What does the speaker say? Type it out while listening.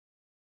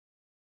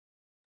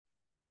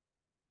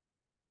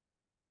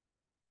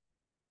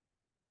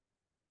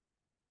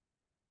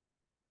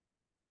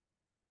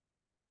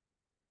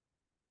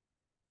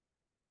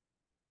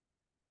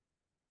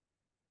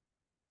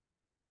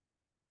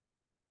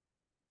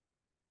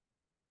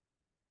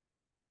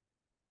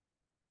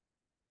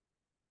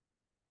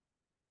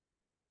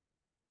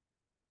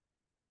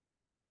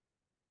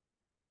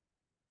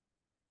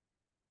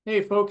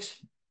Hey folks,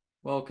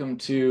 welcome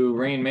to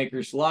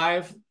Rainmakers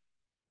Live.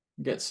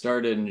 Get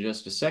started in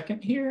just a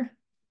second here.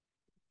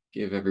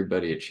 Give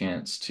everybody a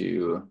chance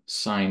to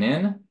sign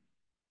in.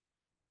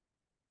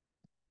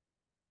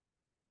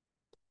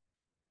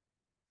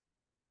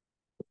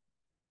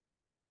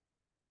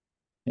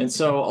 And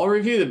so I'll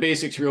review the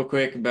basics real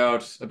quick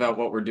about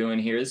what we're doing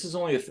here. This is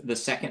only the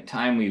second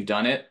time we've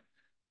done it,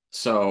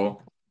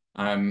 so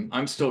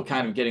I'm still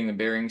kind of getting the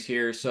bearings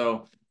here.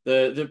 So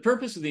the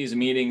purpose of these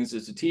meetings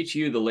is to teach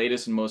you the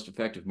latest and most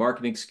effective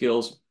marketing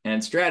skills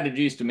and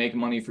strategies to make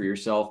money for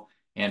yourself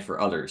and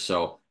for others.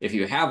 So if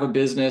you have a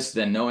business,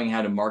 then knowing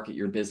how to market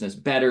your business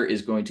better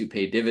is going to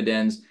pay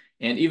dividends.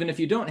 And even if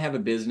you don't have a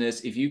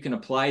business, if you can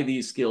apply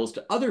these skills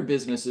to other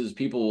businesses,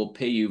 people will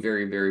pay you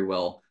very, very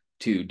well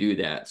to do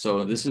that.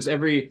 So this is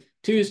every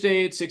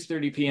Tuesday at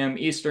 6:30 p.m.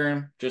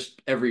 Eastern,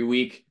 just every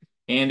week.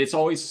 And it's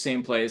always the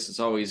same place.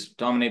 It's always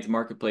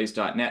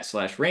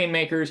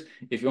dominatethemarketplace.net/rainmakers.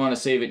 If you want to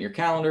save it in your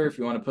calendar, if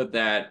you want to put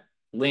that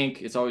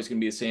link, it's always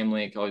going to be the same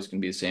link, always going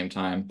to be the same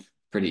time.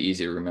 Pretty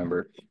easy to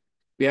remember.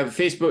 We have a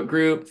Facebook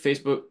group,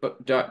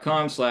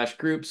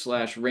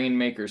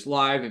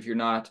 facebook.com/group/rainmakerslive. If you're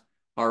not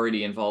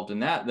already involved in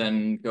that,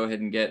 then go ahead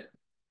and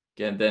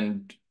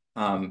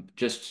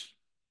just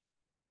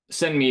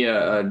send me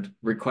a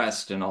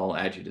request and I'll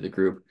add you to the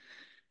group.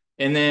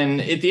 And then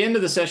at the end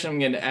of the session, I'm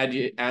going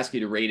to ask you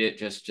to rate it,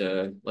 just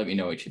to let me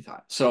know what you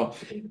thought. So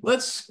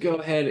let's go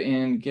ahead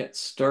and get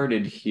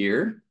started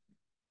here.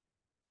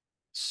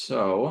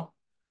 So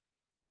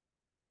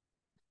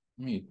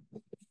let me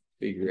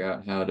figure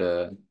out how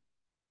to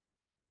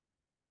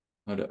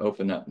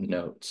open up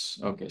notes.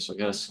 Okay, so I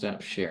got to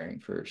stop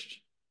sharing first.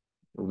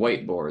 The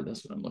whiteboard,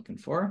 that's what I'm looking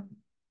for.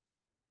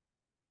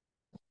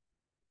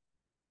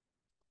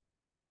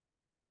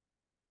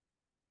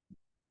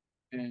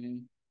 Okay,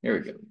 here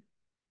we go.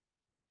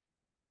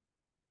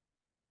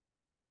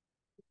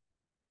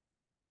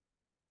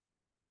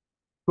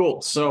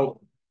 Cool.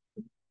 So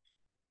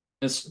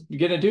it's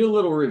going to do a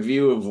little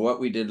review of what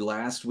we did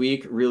last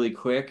week really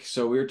quick.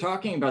 So we were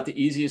talking about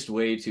the easiest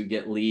way to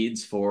get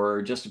leads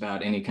for just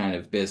about any kind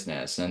of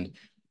business. And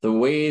the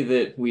way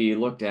that we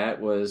looked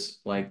at was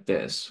like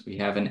this. We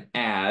have an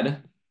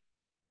ad,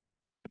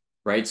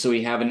 right? So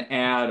we have an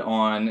ad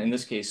on, in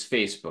this case,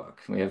 Facebook.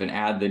 We have an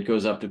ad that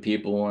goes up to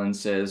people and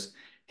says,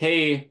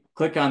 hey,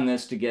 click on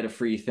this to get a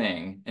free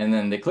thing. And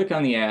then they click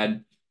on the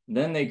ad.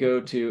 Then they go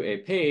to a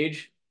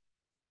page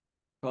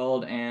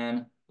called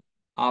an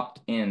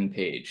opt-in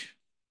page,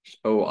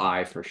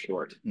 OI for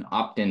short, an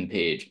opt-in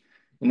page.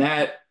 And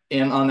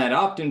on that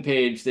opt-in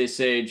page, they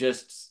say,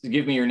 just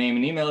give me your name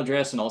and email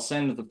address and I'll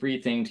send the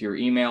free thing to your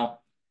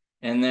email.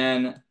 And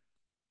then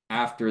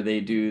after they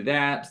do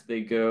that,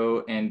 they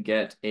go and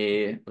get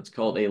what's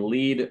called a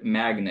lead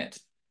magnet.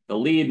 The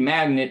lead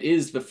magnet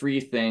is the free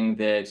thing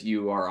that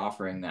you are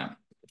offering them.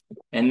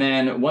 And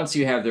then once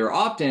you have their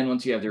opt-in,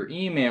 once you have their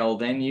email,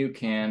 then you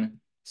can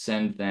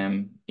send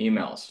them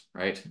emails,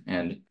 right?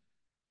 And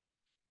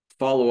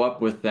follow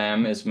up with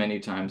them as many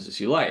times as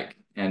you like.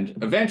 And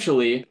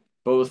eventually,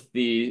 both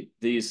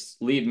these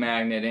lead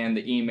magnet and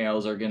the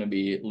emails are going to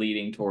be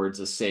leading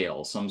towards a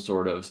sale, some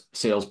sort of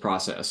sales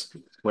process,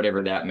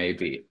 whatever that may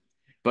be.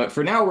 But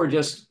for now, we're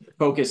just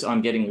focused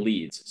on getting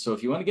leads. So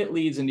if you want to get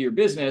leads into your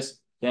business,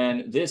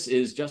 then this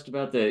is just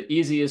about the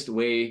easiest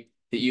way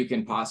that you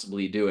can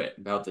possibly do it,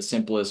 about the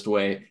simplest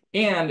way.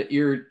 And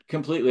you're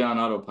completely on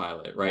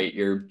autopilot, right?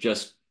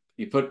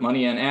 You put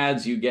money on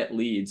ads, you get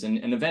leads,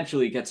 and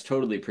eventually it gets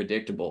totally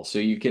predictable. So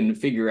you can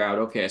figure out,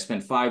 okay, I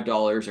spent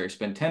 $5 or I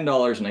spent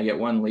 $10 and I get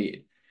one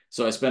lead.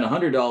 So I spent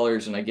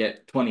 $100 and I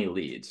get 20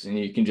 leads, and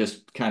you can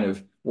just kind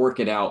of work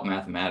it out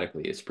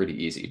mathematically. It's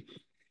pretty easy.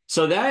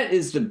 So that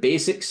is the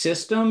basic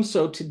system.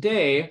 So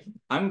today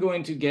I'm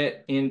going to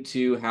get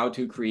into how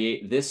to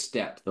create this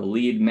step, the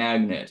lead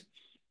magnet.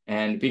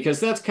 And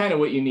because that's kind of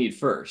what you need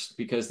first,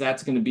 because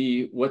that's going to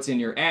be what's in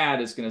your ad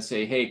is going to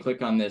say, hey,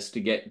 click on this to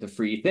get the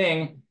free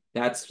thing.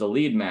 That's the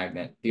lead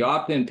magnet. The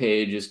opt-in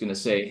page is going to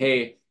say,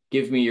 hey,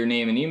 give me your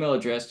name and email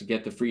address to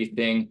get the free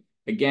thing.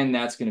 Again,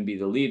 that's going to be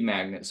the lead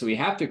magnet. So we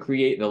have to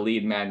create the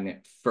lead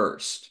magnet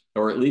first,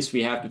 or at least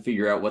we have to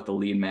figure out what the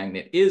lead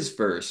magnet is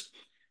first.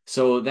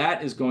 So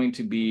that is going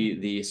to be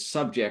the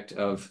subject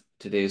of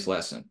today's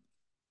lesson.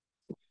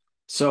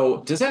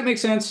 So does that make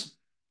sense?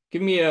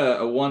 Give me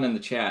a 1 in the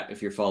chat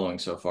if you're following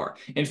so far.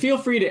 And feel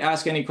free to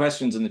ask any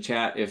questions in the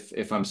chat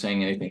if I'm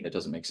saying anything that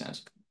doesn't make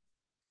sense.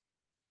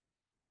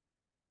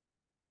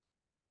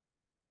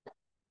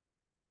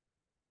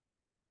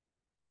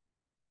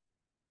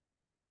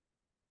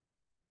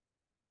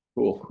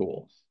 Cool,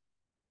 cool.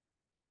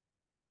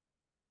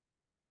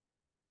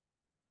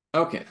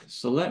 Okay,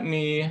 so let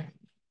me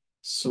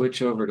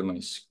switch over to my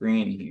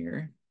screen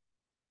here.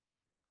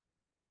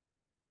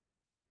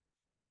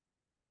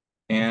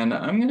 And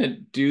I'm going to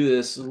do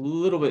this a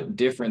little bit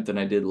different than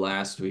I did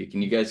last week.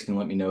 And you guys can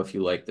let me know if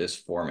you like this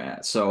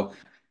format. So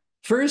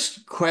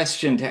first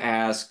question to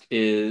ask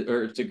is,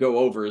 or to go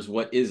over is,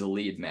 what is a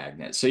lead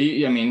magnet? So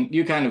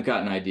you kind of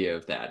got an idea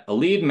of that. A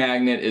lead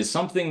magnet is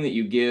something that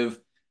you give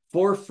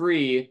for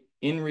free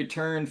in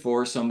return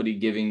for somebody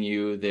giving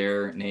you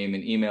their name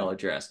and email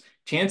address.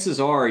 Chances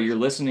are you're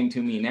listening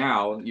to me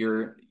now,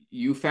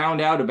 you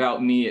found out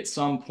about me at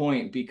some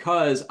point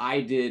because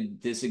I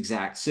did this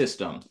exact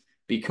system,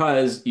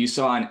 because you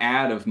saw an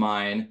ad of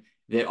mine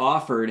that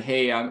offered,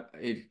 hey,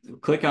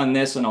 click on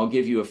this and I'll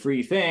give you a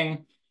free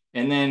thing.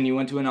 And then you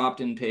went to an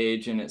opt-in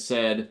page and it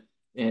said,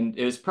 and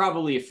it was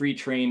probably a free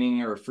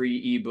training or a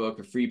free ebook,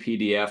 a free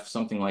PDF,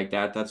 something like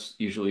that. That's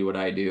usually what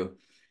I do.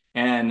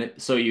 And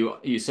so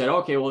you said,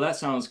 okay, well, that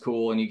sounds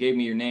cool. And you gave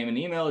me your name and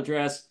email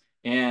address,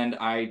 and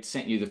I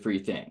sent you the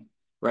free thing,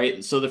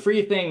 right? So the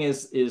free thing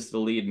is the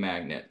lead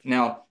magnet.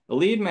 Now, the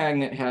lead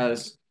magnet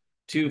has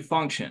two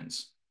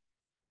functions.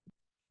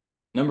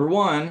 Number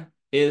one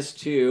is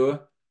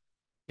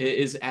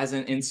as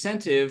an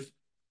incentive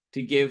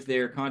to give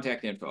their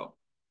contact info,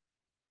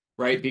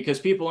 right? Because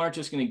people aren't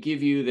just going to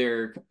give you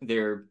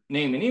their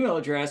name and email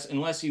address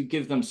unless you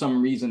give them some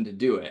reason to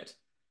do it.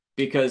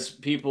 Because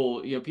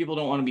people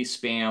don't want to be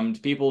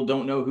spammed. People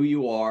don't know who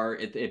you are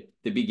at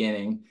the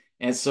beginning.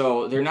 And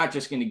so they're not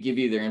just going to give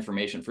you their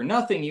information for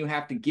nothing. You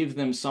have to give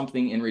them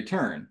something in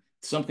return,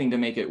 something to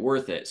make it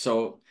worth it.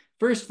 So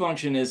first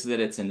function is that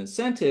it's an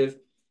incentive.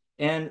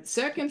 And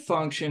second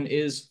function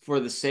is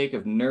for the sake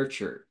of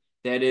nurture.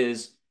 That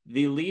is,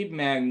 the lead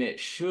magnet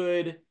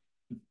should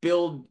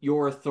build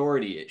your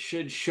authority. It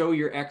should show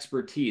your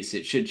expertise.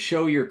 It should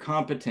show your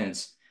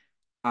competence.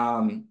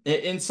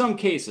 In some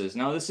cases,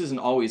 now this isn't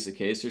always the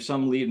case. There's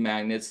some lead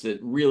magnets that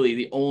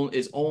really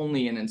is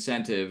only an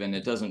incentive and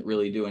it doesn't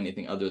really do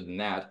anything other than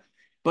that.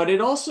 But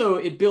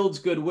it builds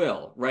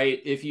goodwill,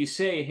 right? If you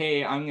say,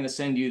 hey, I'm going to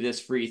send you this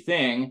free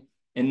thing,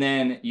 and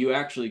then you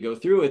actually go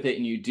through with it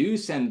and you do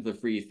send the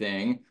free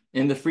thing,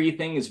 and the free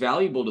thing is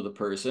valuable to the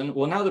person,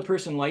 well, now the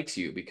person likes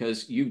you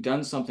because you've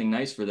done something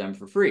nice for them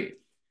for free.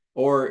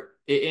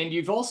 And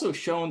you've also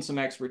shown some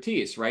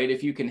expertise, right?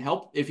 If you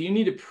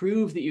need to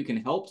prove that you can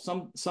help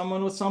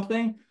someone with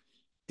something,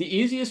 the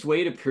easiest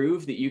way to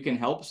prove that you can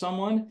help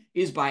someone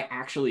is by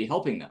actually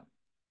helping them,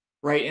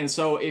 right? And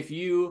so if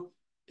you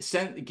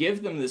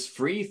give them this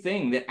free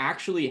thing that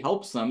actually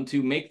helps them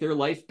to make their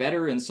life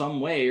better in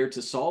some way or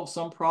to solve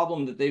some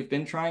problem that they've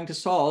been trying to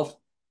solve,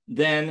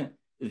 then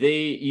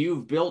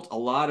you've built a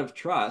lot of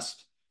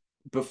trust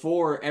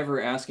before ever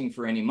asking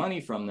for any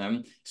money from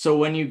them. So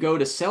when you go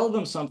to sell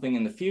them something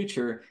in the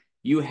future,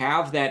 you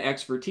have that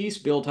expertise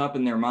built up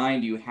in their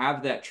mind. You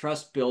have that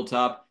trust built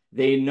up.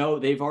 They know,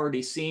 they've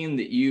already seen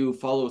that you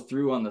follow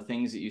through on the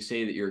things that you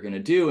say that you're going to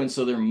do. And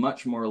so they're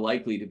much more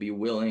likely to be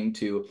willing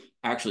to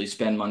actually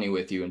spend money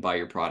with you and buy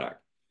your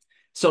product.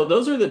 So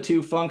those are the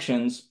two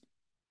functions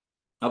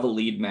of a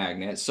lead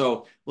magnet.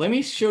 So let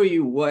me show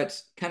you what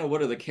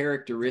are the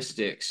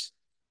characteristics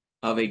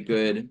of a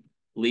good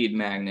lead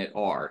magnet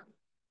are.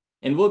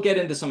 And we'll get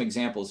into some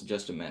examples in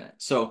just a minute.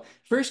 So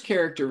first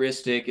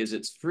characteristic is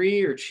it's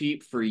free or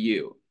cheap for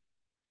you,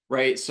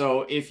 right?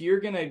 So if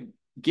you're going to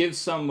give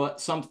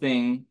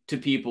something to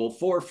people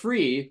for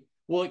free,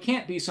 well, it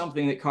can't be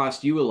something that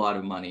costs you a lot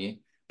of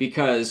money,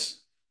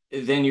 because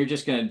then you're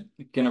just going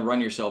to run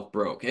yourself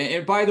broke.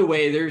 And by the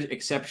way, there's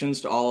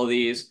exceptions to all of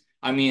these.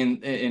 I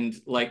mean, and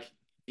like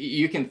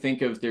you can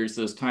think of, there's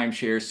those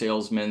timeshare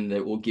salesmen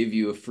that will give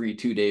you a free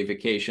 2-day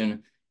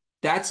vacation.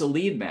 That's a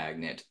lead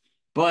magnet,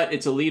 but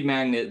it's a lead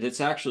magnet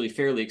that's actually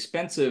fairly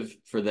expensive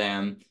for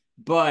them.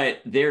 But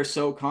they're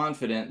so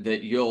confident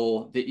that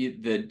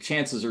the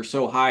chances are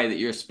so high that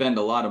you'll spend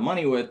a lot of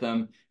money with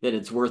them that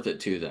it's worth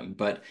it to them.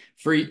 But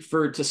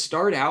to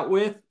start out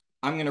with,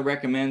 I'm going to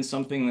recommend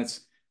something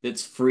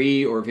that's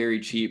free or very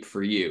cheap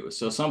for you.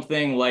 So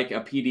something like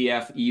a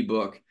PDF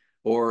ebook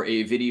or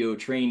a video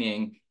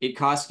training, it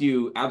costs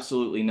you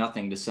absolutely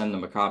nothing to send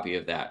them a copy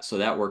of that. So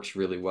that works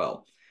really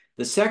well.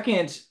 The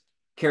second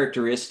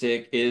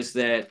characteristic is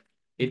that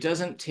it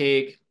doesn't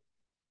take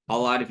a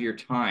lot of your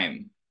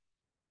time.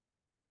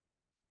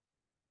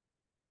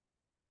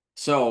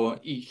 So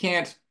you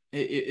can't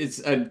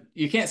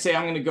you can't say,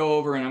 I'm going to go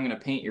over and I'm going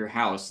to paint your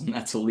house, and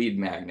that's a lead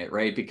magnet,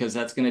 right? Because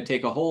that's going to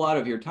take a whole lot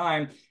of your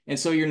time. And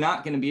so you're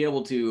not going to be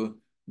able to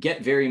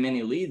get very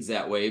many leads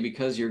that way,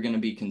 because you're going to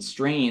be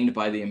constrained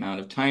by the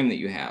amount of time that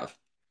you have.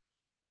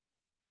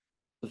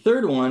 The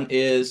third one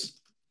is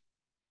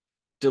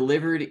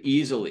delivered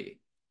easily.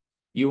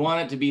 You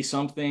want it to be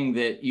something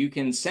that you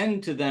can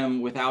send to them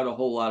without a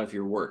whole lot of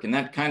your work. And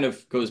that kind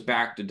of goes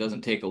back to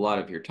doesn't take a lot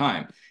of your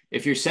time.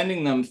 If you're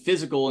sending them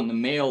physical in the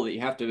mail that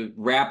you have to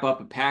wrap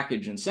up a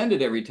package and send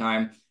it every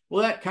time,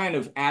 well, that kind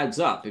of adds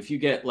up. If you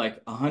get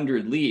like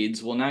 100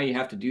 leads, well, now you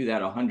have to do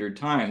that 100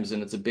 times,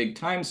 and it's a big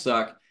time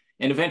suck.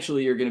 And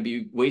eventually you're going to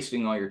be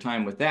wasting all your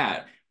time with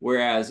that.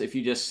 Whereas if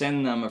you just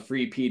send them a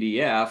free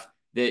PDF,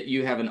 that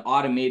you have an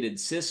automated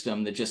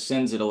system that just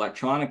sends it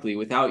electronically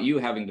without you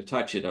having to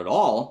touch it at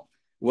all,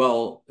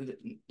 well,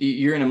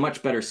 you're in a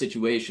much better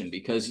situation,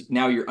 because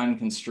now you're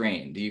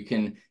unconstrained. You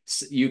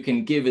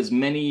can give as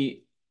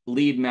many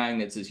lead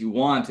magnets as you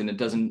want, and it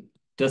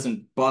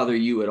doesn't bother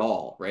you at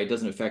all, right? It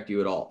doesn't affect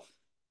you at all.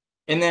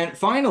 And then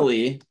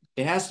finally,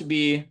 it has to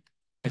be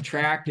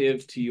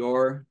attractive to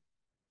your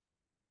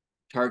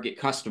target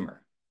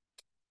customer.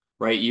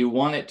 right? You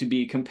want it to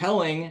be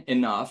compelling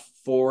enough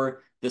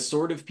for the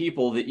sort of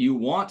people that you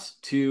want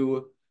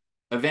to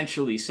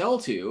eventually sell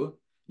to.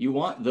 You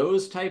want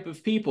those type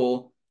of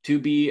people to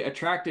be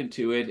attracted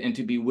to it and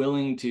to be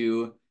willing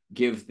to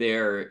give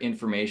their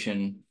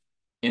information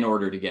in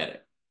order to get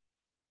it.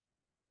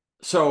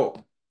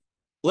 So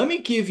let me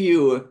give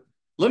you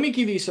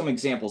some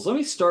examples. Let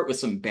me start with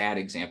some bad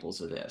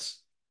examples of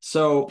this.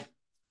 So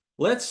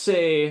let's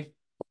say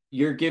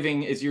you're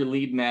giving as your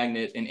lead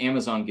magnet an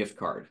Amazon gift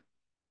card.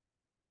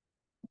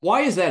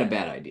 Why is that a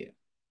bad idea?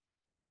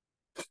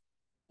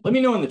 Let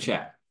me know in the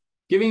chat.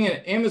 Giving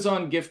an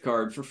Amazon gift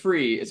card for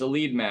free as a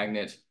lead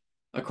magnet,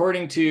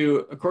 according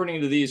to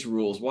these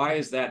rules, why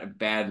is that a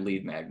bad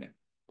lead magnet?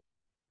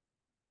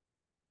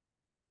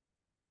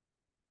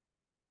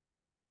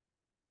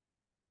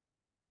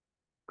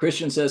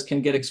 Christian says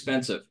can get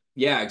expensive.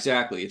 Yeah,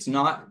 exactly. It's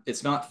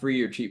not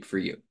free or cheap for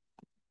you.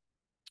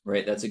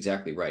 Right? That's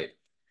exactly right.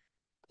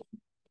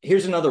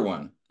 Here's another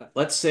one.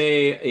 Let's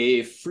say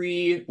a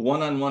free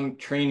one-on-one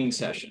training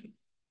session.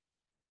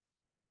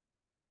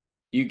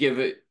 You give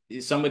it,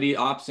 somebody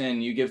opts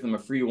in, you give them a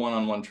free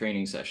one-on-one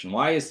training session.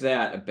 Why is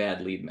that a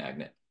bad lead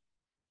magnet?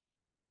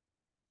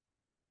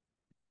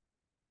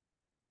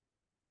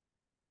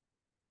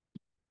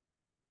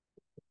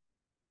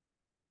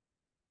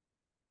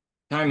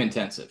 Time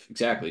intensive.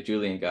 Exactly.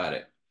 Julian got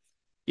it.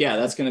 Yeah,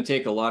 that's going to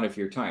take a lot of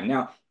your time.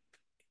 Now,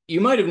 you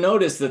might have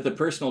noticed that the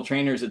personal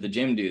trainers at the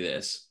gym do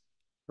this,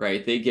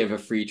 right? They give a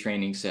free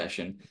training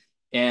session.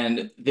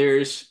 And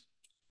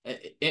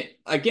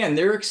again,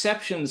 there are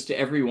exceptions to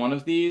every one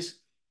of these,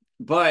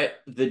 but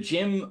the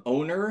gym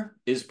owner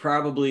is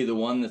probably the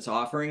one that's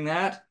offering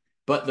that.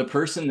 But the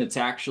person that's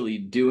actually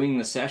doing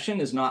the session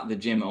is not the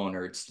gym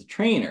owner, it's the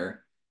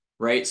trainer,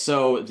 right?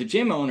 So the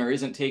gym owner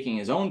isn't taking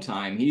his own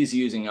time, he's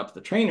using up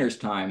the trainer's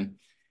time.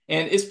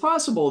 And it's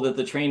possible that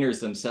the trainers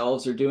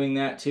themselves are doing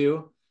that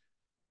too.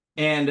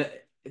 And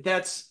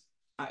that's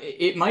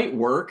it might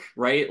work,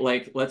 right?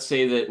 Like let's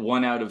say that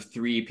 1 out of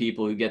 3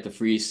 people who get the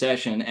free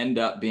session end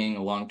up being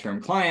a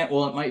long-term client.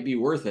 Well, it might be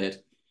worth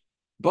it,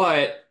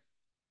 but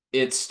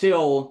it's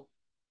still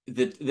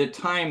the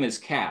time is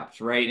capped,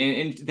 right?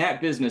 And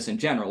that business in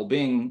general,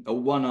 being a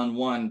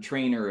one-on-one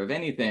trainer of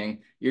anything,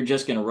 you're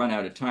just going to run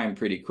out of time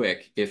pretty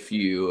quick if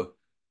you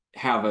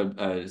have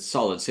a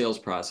solid sales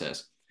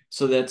process.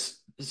 So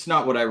it's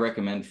not what I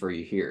recommend for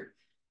you here.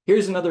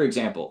 Here's another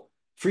example.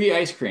 Free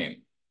ice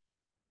cream.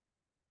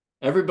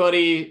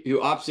 Everybody who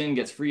opts in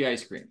gets free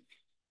ice cream.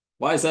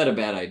 Why is that a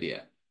bad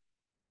idea?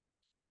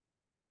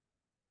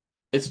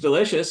 It's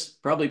delicious.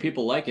 Probably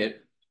people like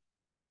it.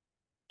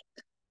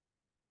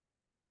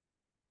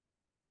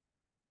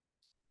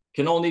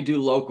 Can only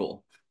do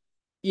local.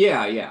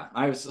 Yeah, yeah.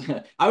 I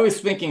was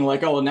thinking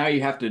like, oh, now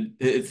you have to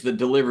it's the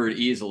delivered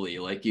easily.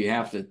 Like you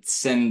have to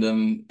send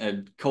them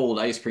a cold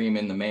ice cream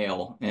in the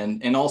mail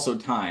and also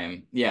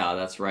time. Yeah,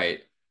 that's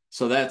right.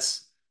 So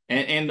that's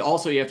and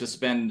also you have to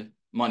spend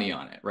money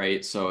on it,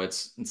 right? So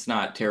it's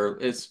not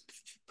terrible. It's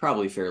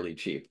probably fairly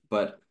cheap.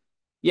 But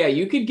yeah,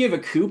 you could give a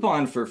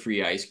coupon for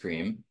free ice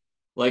cream.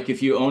 Like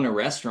if you own a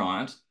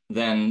restaurant,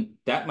 then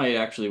that might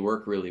actually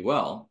work really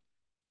well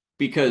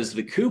because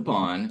the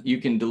coupon you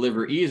can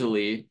deliver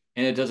easily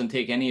and it doesn't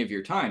take any of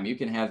your time. You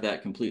can have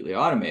that completely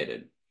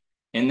automated.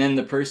 And then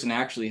the person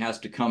actually has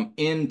to come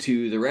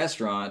into the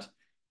restaurant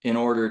in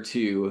order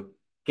to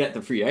get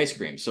the free ice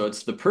cream. So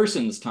it's the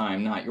person's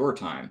time, not your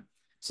time.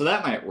 So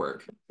that might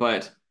work.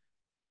 But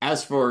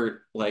as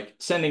for like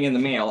sending in the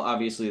mail,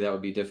 obviously that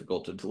would be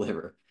difficult to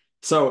deliver.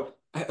 So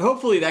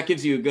hopefully that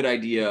gives you a good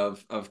idea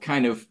of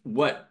kind of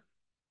what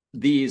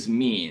these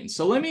mean.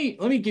 So let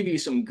me give you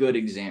some good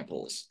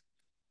examples.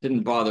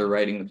 Didn't bother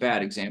writing the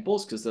bad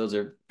examples because those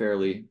are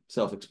fairly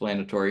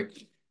self-explanatory.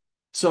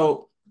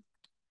 So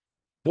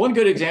one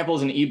good example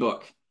is an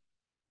ebook,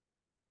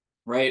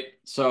 right?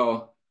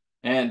 So,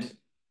 and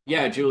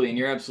yeah, Julian,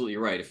 you're absolutely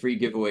right. A free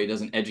giveaway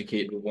doesn't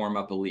educate or warm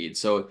up a lead.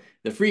 So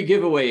the free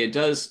giveaway, it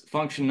does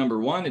function number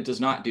 1. It does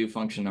not do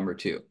function number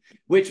 2,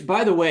 which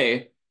by the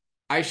way,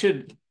 I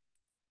should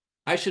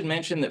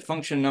mention that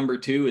function number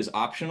 2 is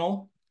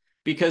optional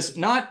because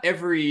not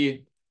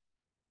every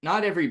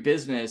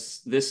business,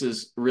 this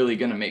is really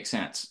going to make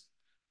sense.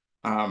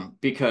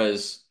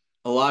 Because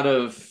a lot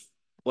of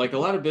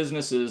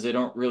businesses, they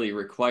don't really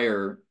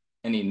require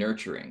any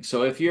nurturing.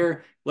 So if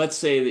let's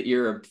say that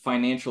you're a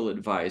financial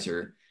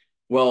advisor,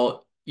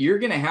 well, you're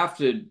gonna have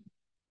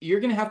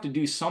to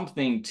do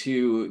something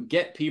to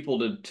get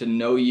people to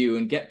know you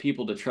and get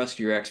people to trust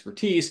your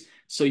expertise.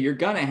 So you're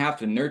gonna have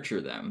to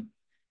nurture them.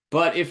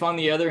 But if on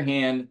the other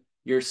hand,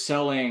 you're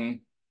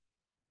selling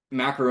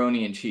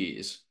macaroni and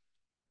cheese,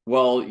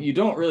 well, you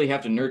don't really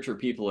have to nurture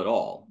people at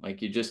all.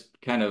 Like you just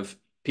kind of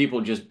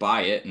people just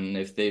buy it, and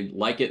if they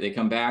like it, they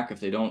come back. If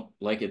they don't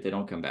like it, they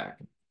don't come back.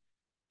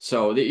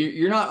 So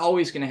you're not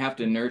always going to have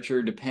to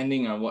nurture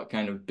depending on what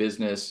kind of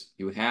business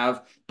you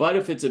have. But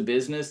if it's a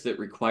business that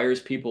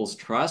requires people's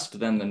trust,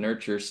 then the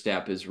nurture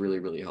step is really,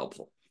 really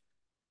helpful.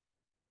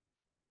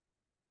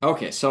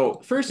 Okay,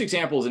 so first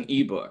example is an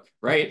ebook,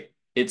 right?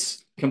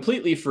 It's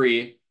completely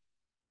free.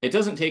 It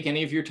doesn't take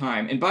any of your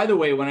time. And by the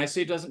way, when I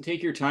say it doesn't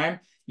take your time,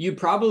 you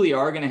probably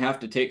are going to have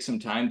to take some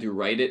time to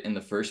write it in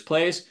the first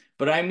place.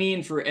 But I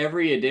mean, for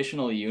every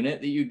additional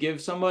unit that you give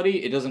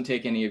somebody, it doesn't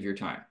take any of your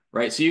time,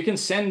 right? So you can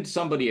send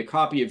somebody a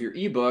copy of your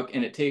ebook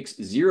and it takes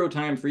 0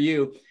 time for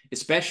you,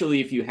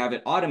 especially if you have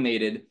it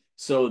automated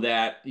so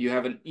that you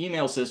have an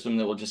email system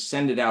that will just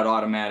send it out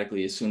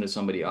automatically as soon as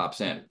somebody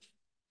opts in.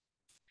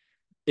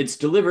 It's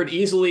delivered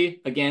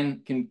easily,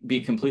 again, can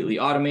be completely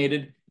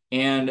automated,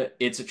 and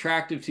it's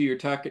attractive to your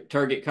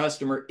target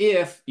customer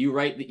if you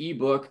write the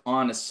ebook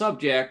on a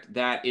subject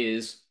that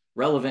is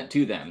relevant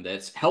to them,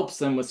 that helps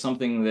them with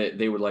something that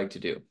they would like to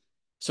do.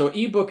 So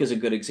ebook is a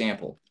good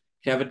example.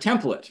 You have a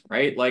template,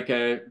 right? Like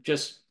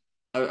just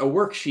a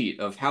worksheet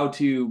of how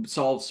to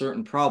solve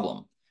certain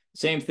problem.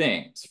 Same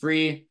thing. It's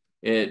free.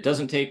 It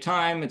doesn't take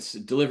time. It's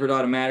delivered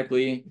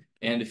automatically.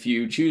 And if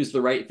you choose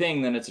the right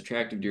thing, then it's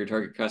attractive to your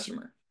target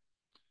customer.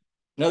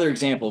 Another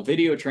example,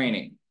 video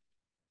training,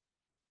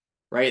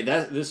 right?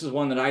 This is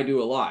one that I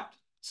do a lot.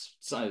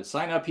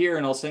 Sign up here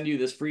and I'll send you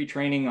this free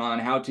training on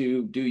how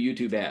to do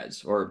YouTube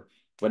ads or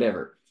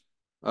whatever.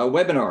 A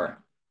webinar.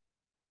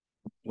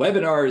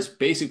 Webinar is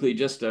basically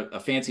just a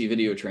fancy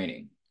video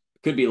training.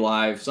 Could be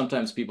live.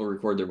 Sometimes people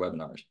record their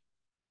webinars.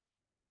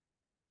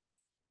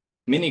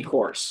 Mini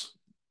course,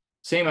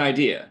 same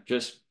idea,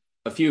 just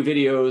a few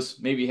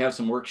videos, maybe you have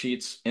some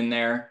worksheets in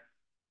there,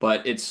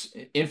 but it's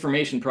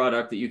information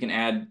product that you can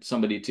add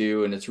somebody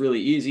to, and it's really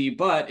easy.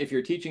 But if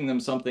you're teaching them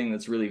something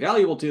that's really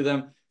valuable to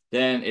them,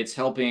 then it's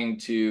helping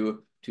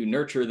to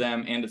nurture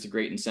them, and it's a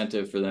great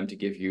incentive for them to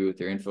give you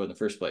their info in the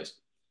first place.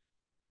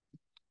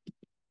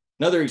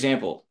 Another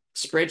example,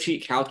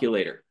 spreadsheet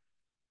calculator.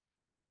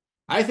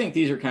 I think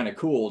these are kind of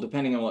cool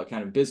depending on what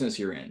kind of business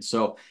you're in.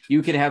 So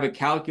you could have a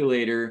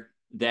calculator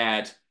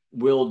that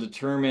will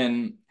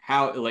determine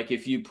how, like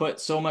if you put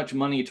so much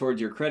money towards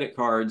your credit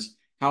cards,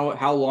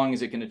 how long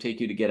is it going to take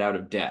you to get out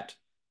of debt?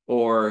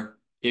 Or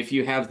if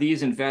you have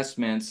these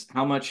investments,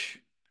 how much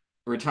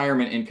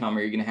retirement income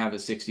are you going to have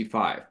at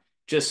 65?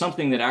 Just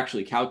something that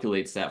actually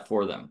calculates that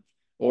for them.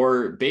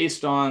 Or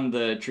based on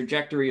the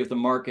trajectory of the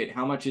market,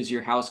 how much is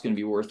your house going to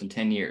be worth in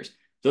 10 years?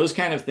 Those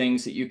kind of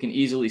things that you can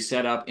easily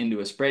set up into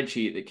a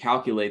spreadsheet that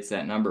calculates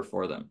that number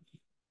for them.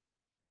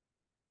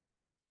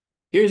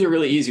 Here's a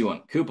really easy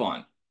one,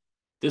 coupon.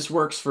 This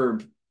works for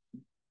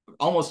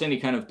almost any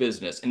kind of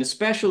business, and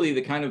especially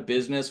the kind of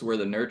business where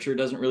the nurture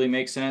doesn't really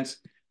make sense.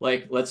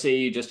 Like, let's say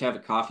you just have a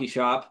coffee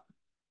shop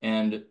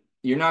and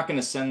you're not going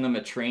to send them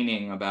a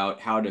training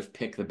about how to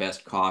pick the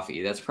best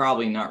coffee. That's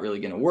probably not really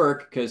going to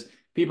work because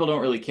people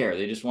don't really care.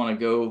 They just want to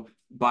go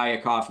buy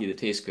a coffee that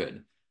tastes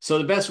good. So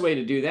the best way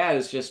to do that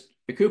is just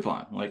a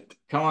coupon. Like,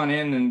 come on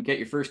in and get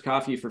your first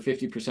coffee for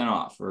 50%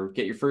 off, or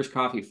get your first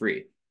coffee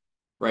free,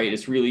 right?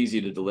 It's really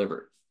easy to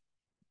deliver.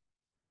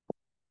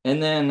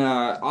 And then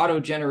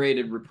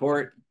auto-generated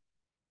report.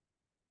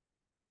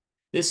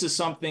 This is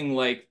something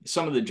like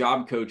some of the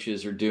job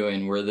coaches are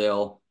doing, where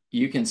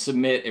you can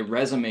submit a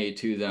resume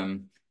to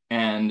them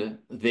and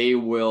they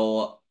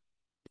will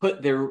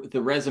put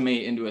the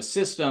resume into a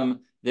system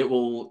that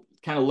will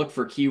kind of look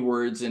for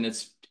keywords, and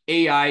it's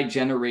AI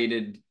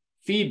generated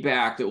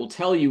feedback that will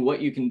tell you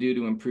what you can do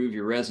to improve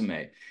your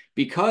resume.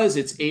 Because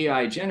it's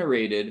AI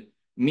generated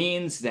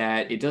means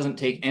that it doesn't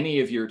take any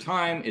of your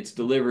time, it's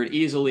delivered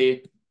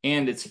easily,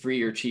 and it's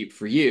free or cheap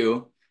for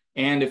you.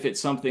 And if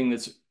it's something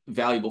that's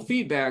valuable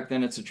feedback,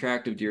 then it's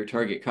attractive to your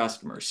target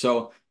customers.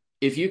 So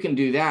if you can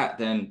do that,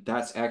 then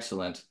that's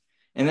excellent.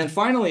 And then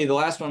finally, the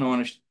last one I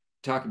want to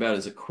talk about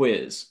is a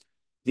quiz.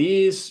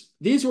 These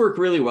work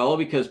really well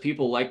because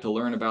people like to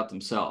learn about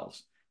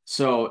themselves.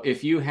 So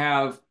if you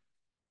have,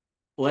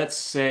 let's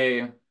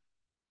say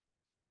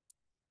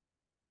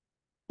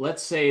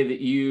that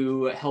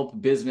you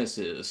help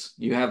businesses,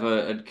 you have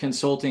a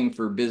consulting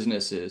for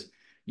businesses,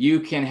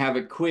 you can have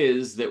a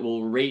quiz that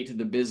will rate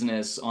the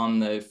business on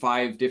the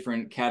 5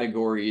 different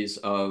categories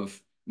of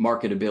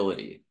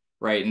marketability,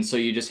 right? And so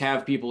you just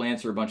have people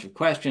answer a bunch of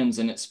questions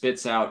and it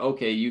spits out,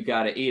 okay, you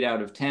got an 8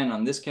 out of 10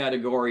 on this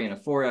category and a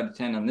 4 out of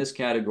 10 on this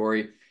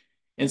category.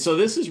 And so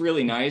this is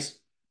really nice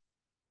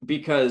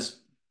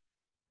because,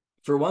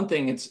 for one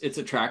thing, it's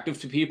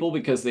attractive to people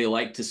because they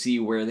like to see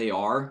where they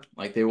are.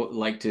 Like, they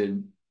like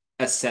to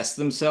assess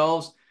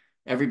themselves.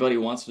 Everybody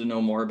wants to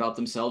know more about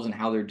themselves and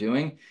how they're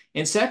doing.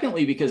 And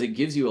secondly, because it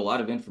gives you a lot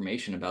of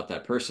information about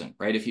that person,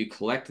 right? If you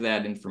collect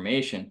that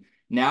information,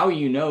 now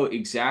you know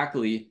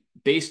exactly,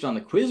 based on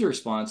the quiz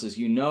responses,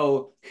 you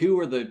know who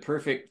are the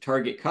perfect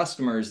target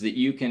customers that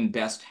you can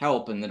best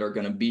help and that are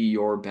going to be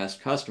your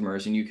best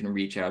customers, and you can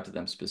reach out to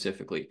them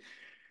specifically.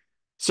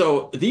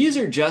 So these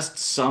are just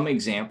some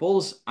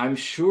examples. I'm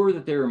sure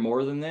that there are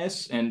more than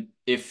this. And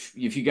if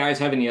you guys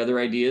have any other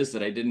ideas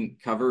that I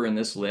didn't cover in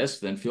this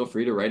list, then feel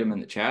free to write them in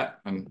the chat.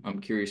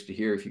 I'm curious to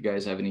hear if you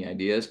guys have any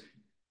ideas.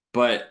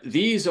 But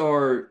these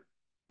are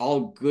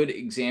all good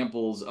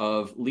examples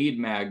of lead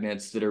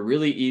magnets that are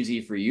really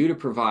easy for you to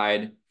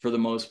provide for the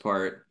most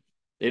part.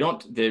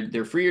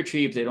 They're free or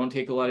cheap. They don't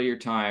take a lot of your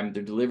time.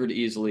 They're delivered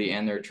easily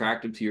and they're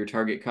attractive to your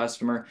target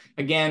customer.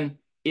 Again,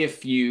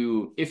 if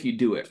you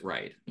do it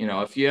right. You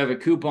know, if you have a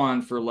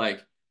coupon for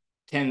like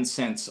 10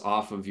 cents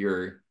off of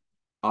your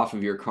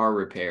car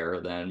repair,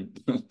 then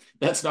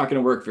that's not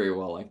going to work very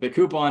well. Like the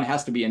coupon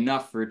has to be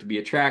enough for it to be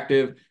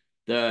attractive.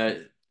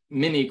 The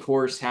mini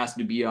course has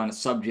to be on a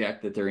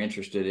subject that they're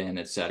interested in,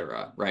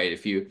 etc. Right?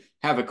 If you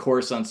have a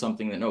course on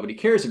something that nobody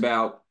cares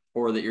about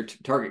or that your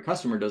target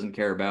customer doesn't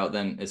care about,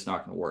 then it's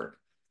not going to work.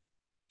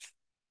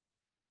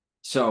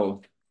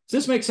 So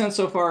does this make sense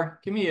so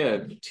far? Give me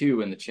a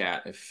 2 in the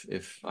chat if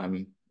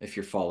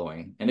you're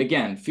following. And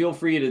again, feel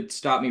free to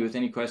stop me with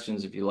any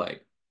questions if you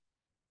like.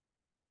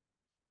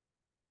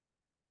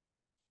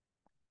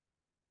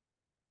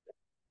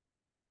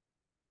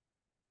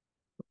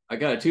 I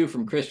got a 2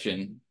 from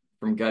Christian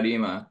from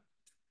Gadima.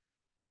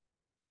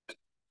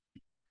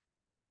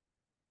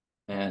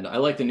 And I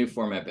like the new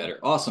format better.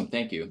 Awesome,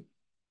 thank you.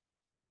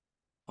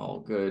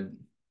 All good.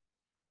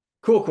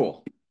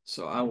 Cool.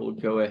 So I will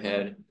go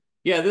ahead.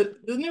 Yeah, the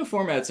new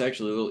format's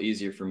actually a little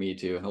easier for me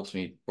too. It helps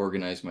me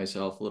organize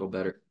myself a little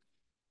better.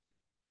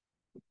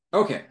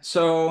 Okay,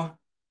 so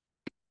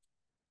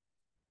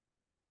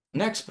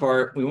next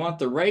part, we want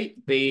the right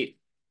bait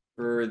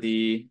for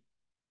the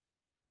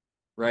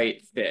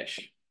right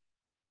fish.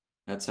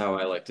 That's how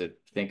I like to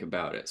think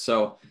about it.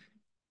 So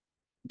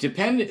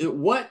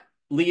what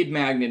lead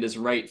magnet is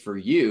right for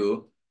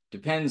you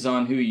depends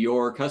on who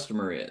your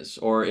customer is.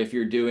 Or if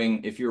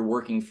you're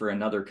working for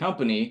another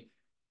company,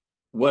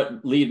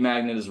 what lead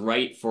magnet is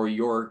right for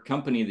your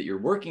company that you're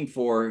working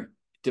for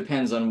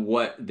depends on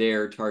what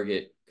their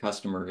target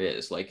customer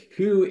is. Like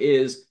who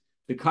is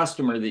the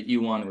customer that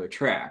you want to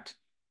attract?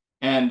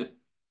 And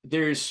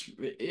there's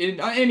in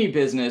any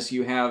business,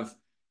 you have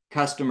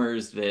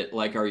customers that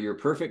like are your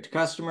perfect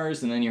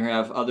customers, and then you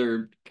have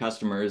other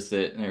customers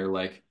that are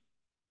like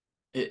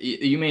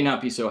you may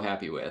not be so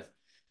happy with.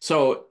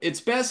 So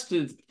it's best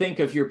to think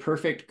of your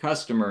perfect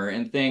customer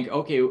and think,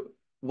 okay,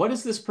 what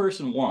does this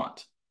person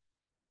want?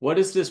 What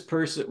is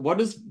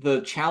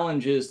the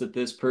challenges that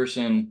this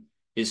person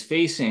is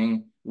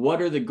facing?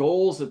 What are the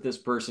goals that this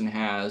person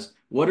has?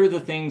 What are the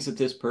things that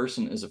this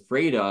person is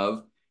afraid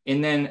of?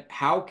 And then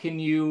how can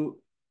you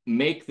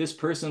make this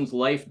person's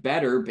life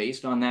better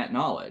based on that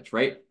knowledge,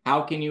 right?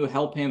 How can you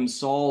help him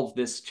solve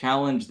this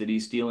challenge that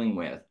he's dealing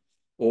with?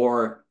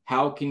 Or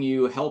how can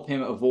you help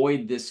him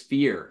avoid this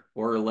fear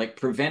or like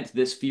prevent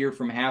this fear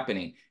from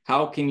happening?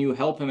 How can you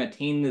help him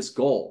attain this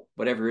goal,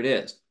 whatever it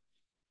is?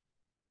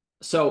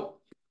 So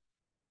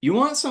you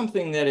want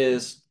something that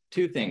is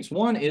 2 things.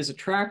 One is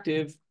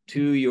attractive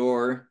to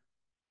your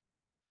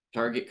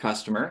target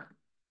customer,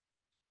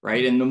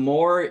 right? And the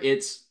more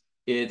it's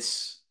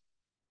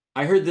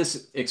I heard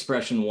this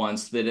expression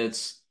once that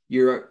it's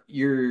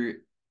you're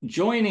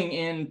joining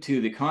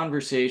into the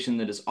conversation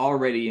that is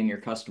already in your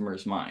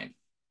customer's mind,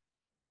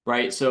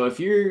 right? So if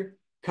your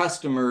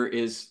customer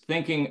is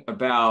thinking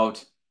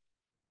about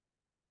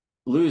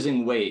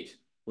losing weight,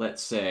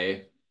 let's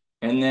say,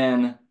 and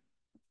then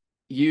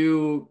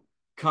you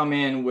come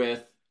in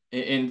with,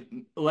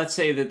 and let's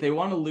say that they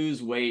want to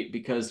lose weight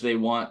because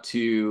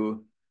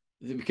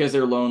because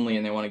they're lonely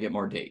and they want to get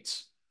more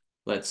dates,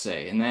 let's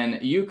say. And then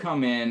you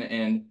come in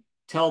and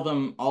tell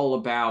them all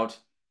about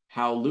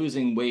how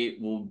losing weight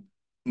will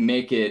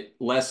make it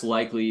less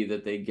likely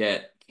that they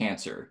get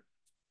cancer.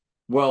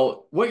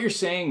 Well, what you're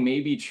saying may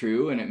be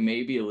true and it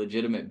may be a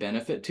legitimate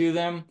benefit to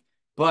them,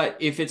 but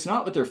if it's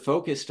not what they're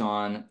focused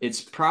on,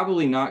 it's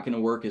probably not going to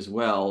work as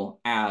well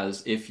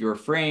as if your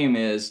frame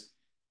is,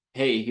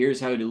 hey, here's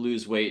how to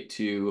lose weight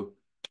to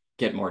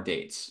get more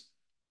dates,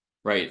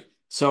 right?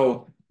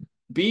 So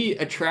be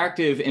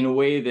attractive in a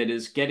way that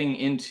is getting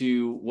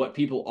into what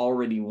people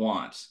already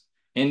want.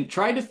 And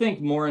try to think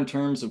more in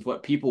terms of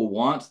what people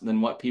want than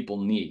what people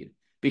need.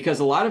 Because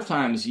a lot of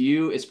times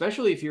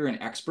especially if you're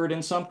an expert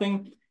in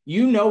something,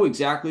 you know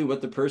exactly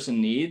what the person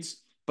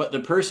needs, but the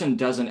person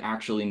doesn't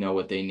actually know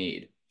what they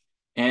need.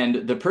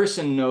 And the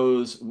person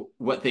knows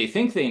what they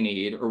think they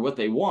need or what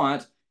they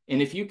want. And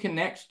if you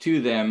connect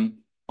to them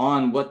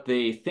on what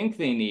they think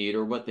they need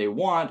or what they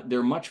want,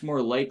 they're much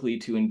more likely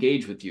to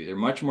engage with you. They're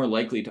much more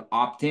likely to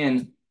opt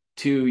in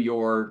to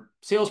your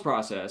sales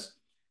process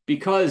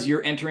because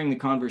you're entering the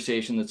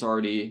conversation that's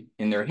already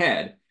in their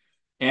head.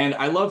 And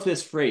I love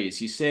this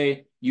phrase. You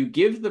say, you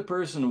give the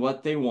person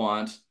what they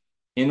want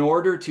in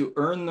order to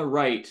earn the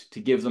right to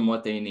give them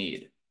what they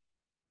need.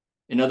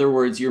 In other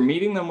words, you're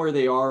meeting them where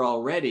they are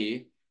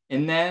already.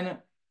 And then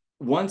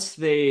once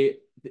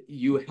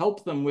you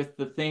help them with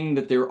the thing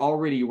that they're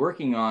already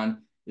working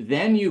on,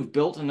 then you've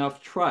built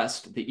enough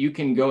trust that you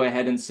can go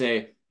ahead and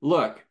say,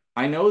 look,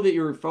 I know that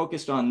you're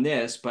focused on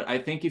this, but I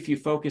think if you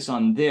focus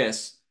on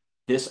this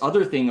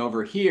other thing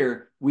over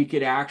here, we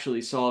could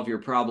actually solve your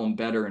problem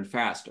better and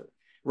faster,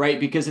 right?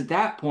 Because at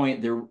that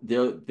point,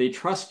 they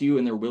trust you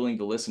and they're willing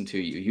to listen to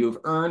you. You have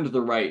earned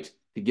the right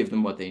to give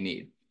them what they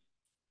need.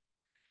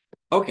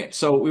 Okay,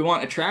 so we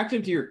want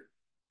attractive to your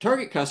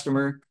target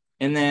customer,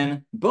 and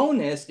then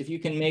bonus if you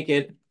can make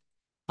it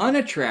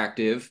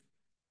unattractive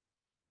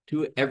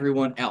to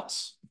everyone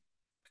else,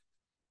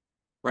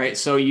 right?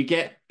 So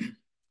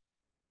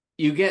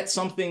you get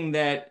something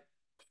that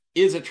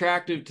is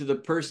attractive to the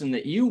person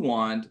that you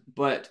want,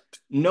 but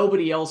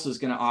nobody else is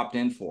going to opt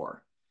in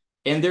for.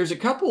 And there's a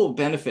couple of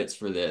benefits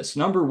for this.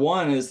 Number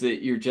one is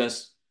that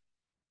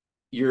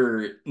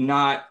you're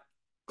not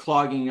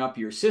clogging up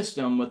your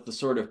system with the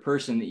sort of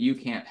person that you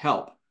can't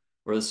help,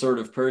 or the sort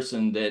of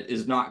person that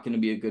is not going to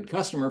be a good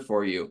customer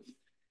for you.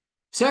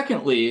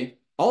 Secondly,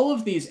 all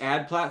of these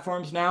ad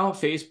platforms now,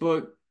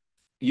 Facebook,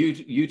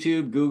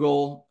 YouTube,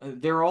 Google,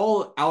 they're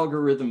all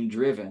algorithm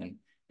driven.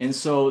 And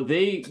so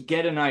they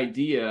get an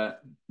idea,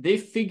 they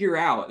figure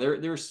out,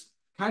 there's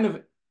kind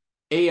of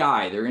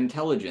AI, they're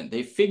intelligent.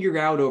 They figure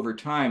out over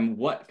time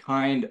what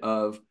kind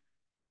of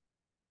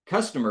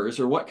customers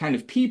or what kind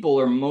of people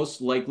are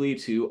most likely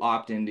to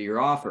opt into your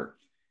offer.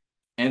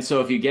 And so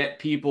if you get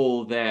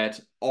people that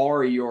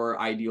are your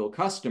ideal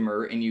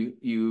customer and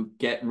you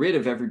get rid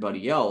of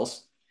everybody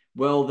else,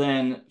 well,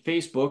 then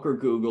Facebook or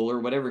Google or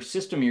whatever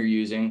system you're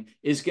using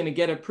is going to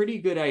get a pretty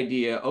good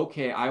idea.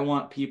 Okay, I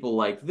want people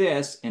like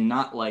this and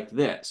not like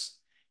this.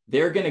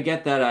 They're going to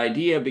get that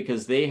idea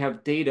because they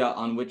have data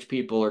on which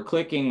people are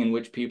clicking and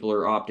which people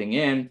are opting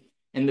in.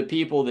 And the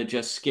people that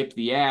just skip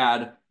the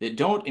ad, that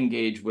don't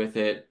engage with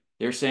it,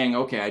 they're saying,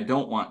 okay, I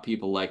don't want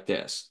people like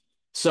this.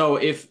 So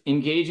if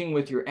engaging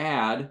with your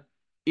ad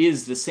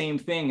is the same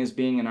thing as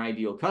being an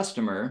ideal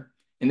customer,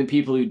 and the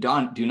people who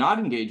do not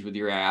engage with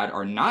your ad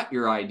are not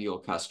your ideal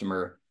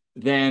customer,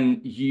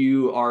 then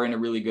you are in a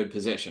really good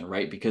position,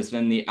 right? Because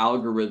then the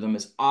algorithm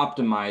is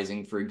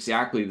optimizing for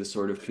exactly the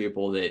sort of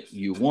people that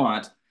you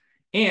want,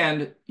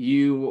 and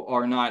you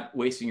are not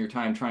wasting your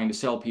time trying to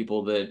sell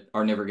people that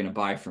are never going to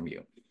buy from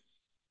you.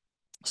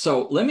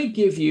 So let me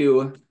give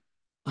you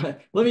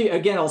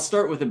again, I'll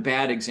start with a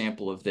bad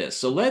example of this.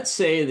 So let's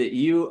say that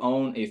you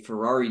own a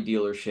Ferrari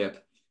dealership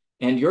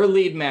and your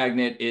lead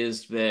magnet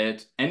is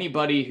that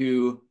anybody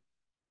who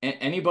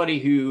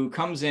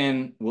comes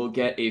in will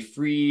get a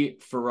free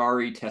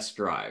Ferrari test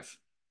drive.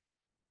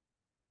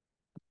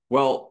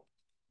 Well,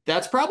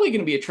 that's probably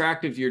going to be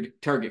attractive to your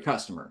target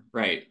customer,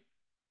 right?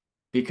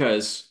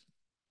 Because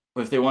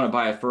if they want to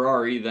buy a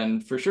Ferrari,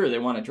 then for sure they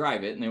want to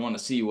drive it and they want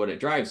to see what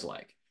it drives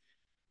like.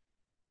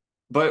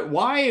 But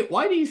why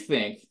do you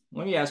think,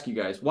 let me ask you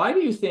guys, why do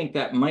you think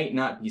that might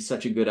not be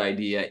such a good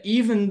idea,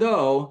 even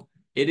though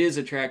it is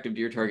attractive to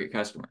your target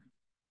customer?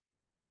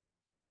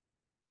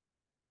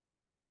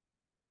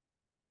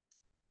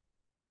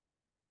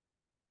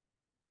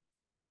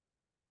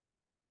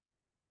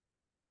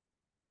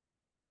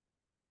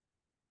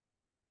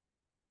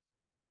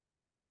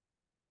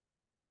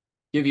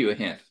 Give you a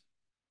hint,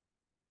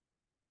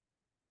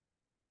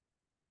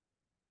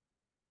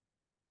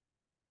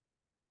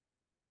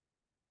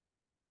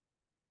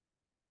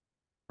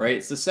 right?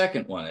 It's the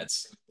second one.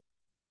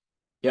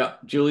 Yeah,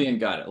 Julian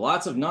got it.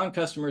 Lots of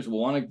non-customers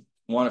will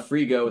want a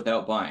free go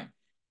without buying.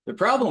 The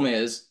problem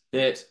is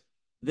that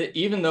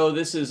even though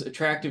this is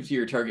attractive to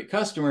your target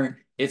customer,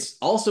 it's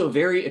also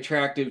very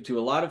attractive to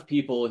a lot of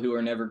people who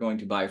are never going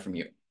to buy from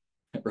you,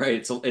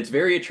 right? It's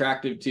very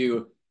attractive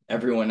to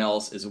everyone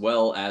else as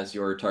well as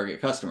your target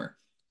customer.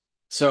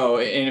 So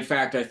in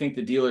fact, I think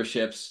the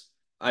dealerships,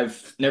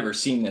 I've never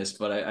seen this,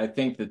 but I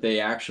think that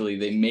they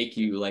make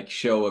you like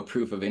show a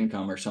proof of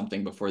income or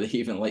something before they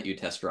even let you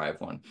test drive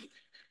one.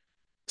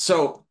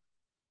 So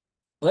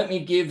let me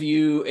give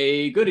you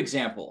a good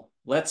example.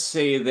 Let's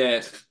say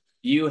that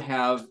you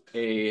have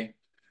a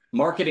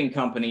marketing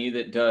company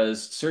that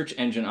does search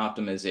engine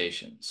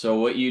optimization. So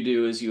what you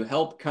do is you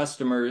help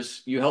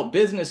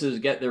businesses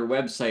get their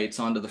websites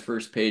onto the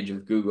first page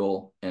of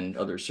Google and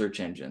other search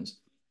engines.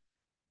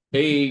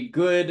 A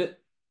good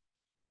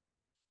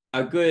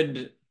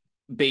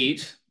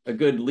bait, a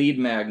good lead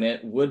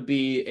magnet would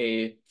be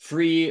a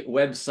free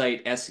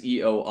website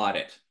SEO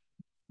audit,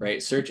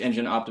 right? Search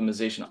engine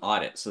optimization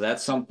audit. So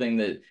that's something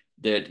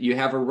that you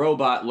have a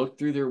robot look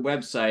through their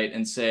website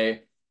and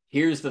say,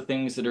 here's the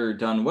things that are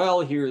done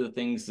well, here are the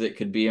things that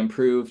could be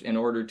improved in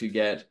order to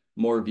get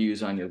more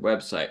views on your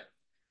website.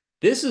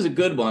 This is a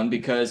good one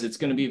because it's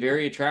going to be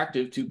very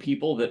attractive to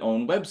people that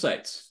own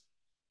websites,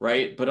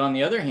 right? But on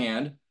the other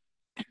hand,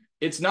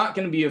 it's not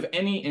going to be of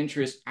any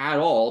interest at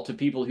all to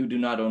people who do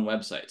not own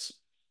websites.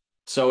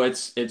 So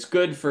it's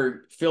good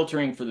for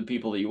filtering for the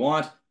people that you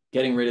want,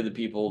 getting rid of the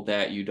people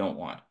that you don't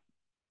want.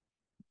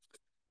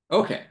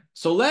 Okay,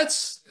 so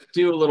let's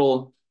do a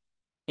little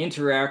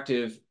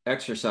interactive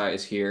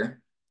exercise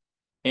here.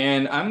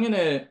 And I'm going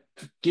to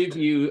give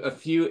you a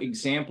few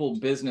example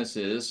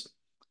businesses.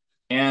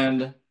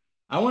 And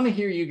I want to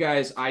hear you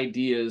guys'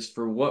 ideas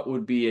for what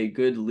would be a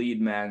good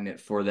lead magnet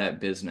for that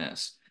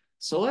business.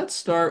 So let's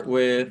start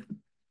with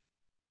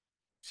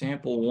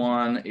example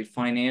one, a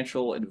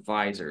financial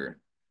advisor.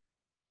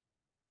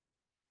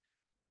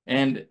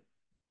 And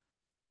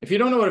if you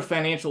don't know what a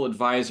financial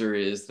advisor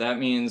is, that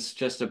means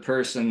just a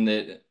person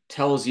that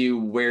tells you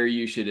where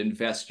you should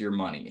invest your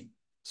money.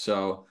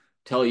 So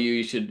tell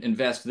you should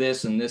invest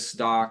this and this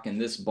stock and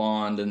this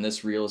bond and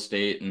this real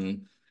estate,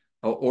 and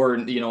or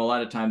a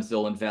lot of times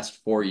they'll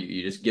invest for you.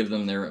 You just give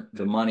them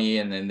the money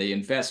and then they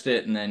invest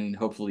it and then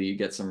hopefully you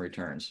get some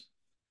returns.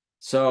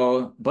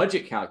 So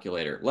budget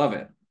calculator, love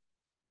it.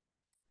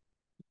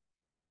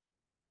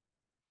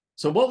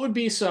 So what would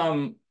be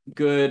some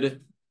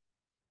good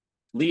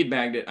lead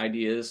magnet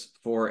ideas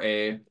for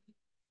a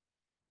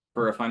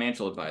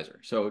financial advisor?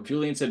 So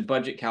Julian said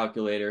budget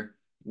calculator,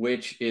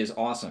 which is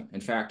awesome. In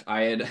fact,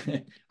 I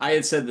had I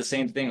had said the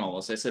same thing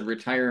almost. I said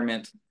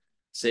retirement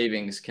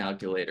savings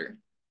calculator.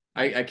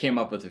 I came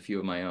up with a few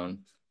of my own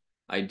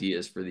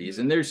ideas for these,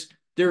 and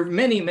there are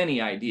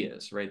many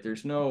ideas, right?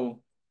 There's no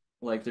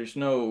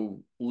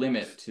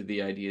limit to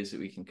the ideas that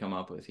we can come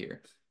up with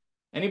here.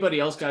 Anybody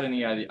else got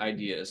any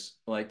ideas?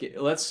 Like,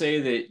 let's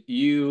say that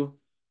you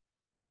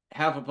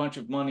have a bunch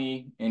of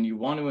money and you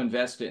want to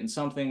invest it in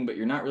something, but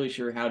you're not really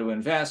sure how to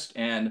invest,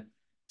 and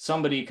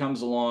somebody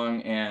comes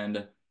along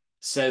and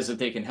says that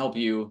they can help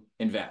you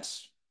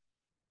invest.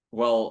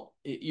 Well,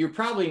 you're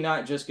probably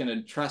not just going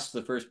to trust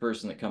the first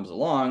person that comes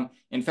along.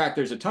 In fact,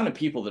 there's a ton of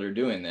people that are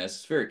doing this.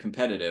 It's very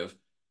competitive.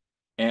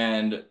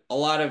 And a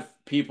lot of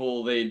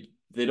people they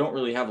don't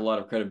really have a lot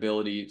of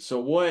credibility. So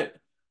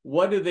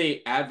what do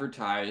they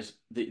advertise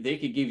that they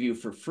could give you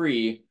for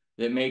free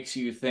that makes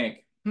you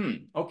think,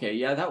 okay,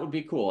 yeah, that would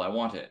be cool. I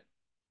want it.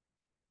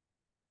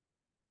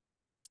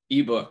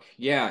 Ebook.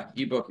 Yeah,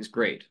 ebook is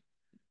great.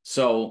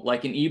 So,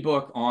 like an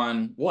ebook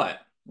on what?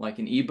 Like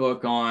an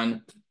ebook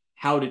on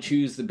how to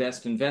choose the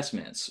best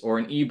investments, or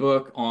an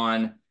ebook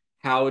on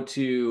how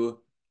to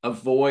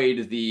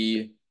avoid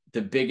the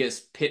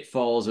biggest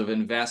pitfalls of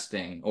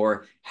investing,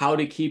 or how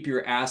to keep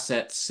your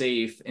assets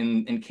safe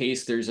in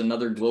case there's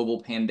another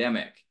global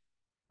pandemic,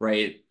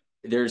 right?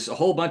 There's a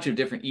whole bunch of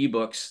different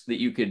ebooks that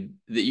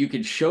you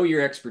could show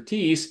your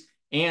expertise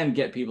and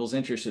get people's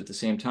interest at the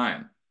same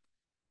time.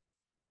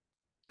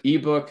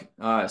 Ebook,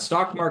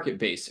 stock market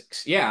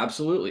basics. Yeah,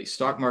 absolutely.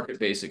 Stock market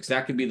basics.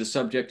 That could be the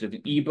subject of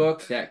an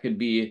ebook. That could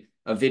be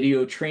a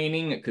video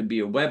training. It could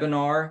be a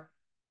webinar.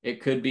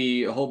 It could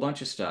be a whole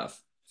bunch of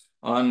stuff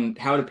on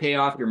how to pay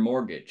off your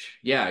mortgage.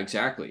 Yeah,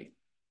 exactly.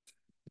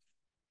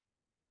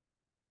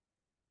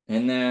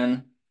 And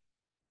then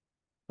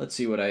let's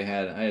see what I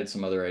had. I had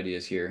some other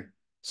ideas here.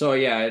 So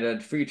yeah, I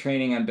had free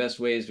training on best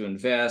ways to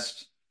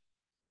invest,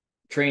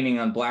 training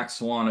on black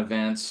swan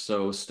events.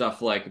 So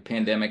stuff like a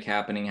pandemic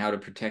happening, how to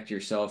protect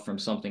yourself from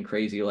something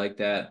crazy like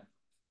that.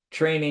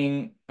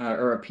 Training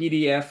or a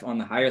PDF on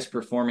the highest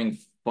performing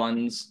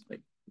funds.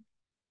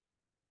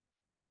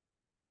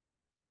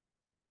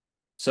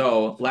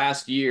 So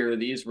last year,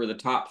 these were the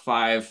top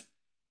 5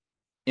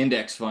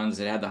 index funds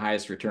that had the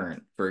highest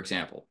return, for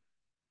example.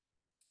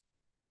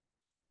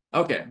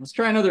 Okay, let's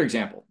try another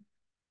example.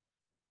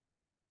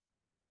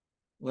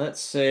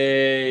 Let's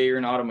say you're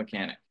an auto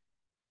mechanic.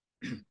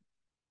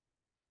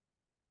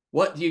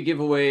 What do you give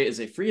away as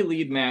a free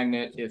lead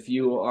magnet if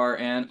you are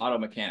an auto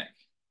mechanic?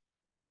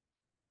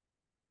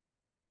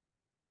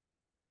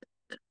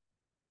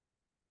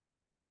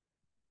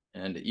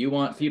 And you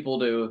want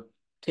people to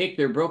take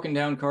their broken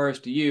down cars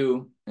to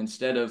you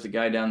instead of the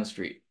guy down the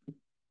street.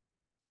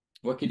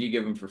 What could you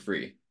give them for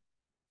free?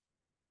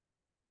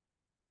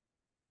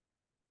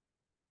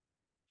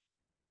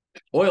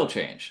 Oil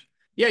change.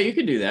 Yeah, you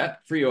could do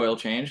that. Free oil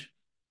change.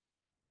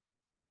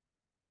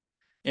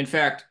 In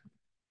fact,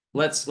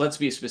 let's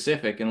be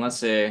specific and let's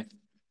say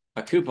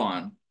a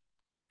coupon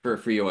for a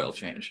free oil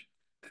change.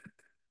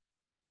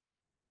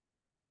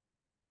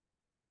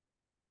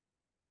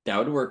 That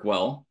would work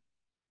well.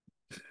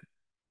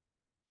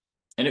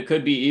 And it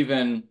could be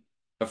even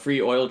a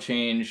free oil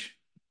change,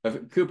 a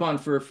coupon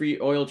for a free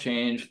oil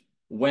change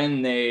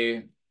when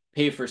they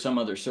pay for some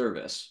other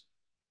service,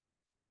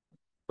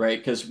 right?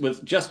 Because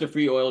with just a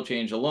free oil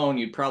change alone,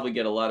 you'd probably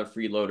get a lot of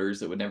freeloaders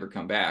that would never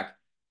come back.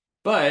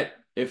 But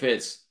if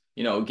it's,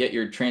 get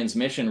your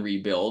transmission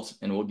rebuilt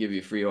and we'll give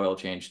you free oil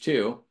change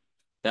too,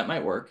 that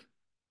might work.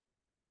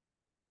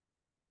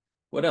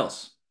 What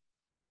else?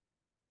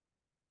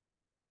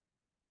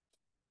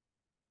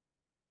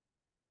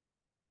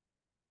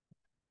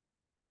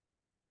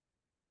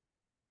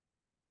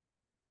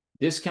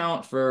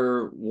 Discount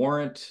for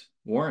warrant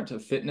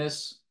of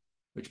fitness,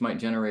 which might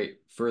generate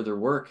further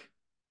work.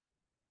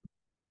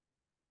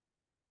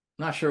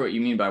 I'm not sure what you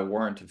mean by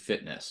warrant of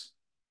fitness,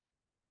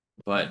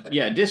 but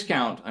yeah,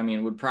 discount, I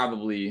mean, would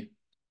probably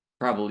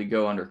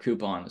go under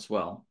coupon as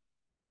well.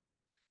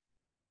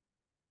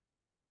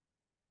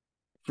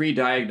 Free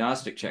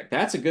diagnostic check.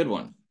 That's a good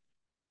one.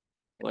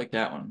 I like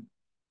that one.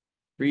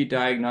 Free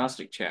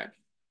diagnostic check.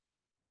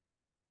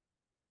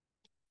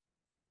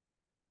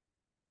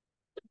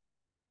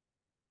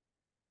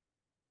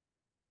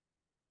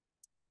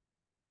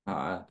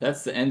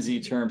 That's the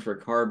NZ term for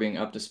a car being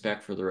up to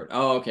spec for the road.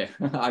 Oh, okay.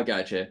 I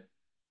gotcha.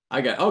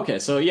 Okay.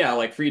 So yeah,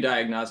 like free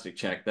diagnostic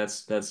check.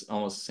 That's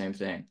almost the same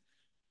thing.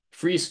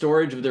 Free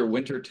storage of their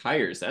winter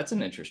tires. That's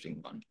an interesting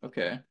one.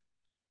 Okay.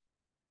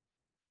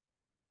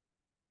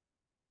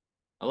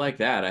 I like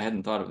that. I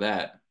hadn't thought of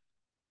that,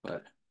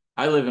 but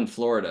I live in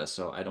Florida,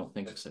 so I don't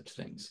think of such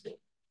things.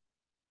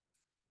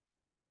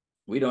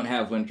 We don't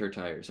have winter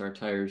tires. Our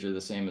tires are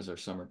the same as our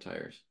summer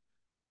tires.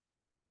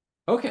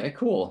 Okay,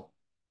 cool.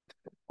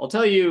 I'll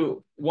tell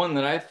you one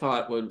that I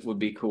thought would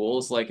be cool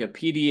is like a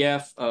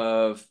PDF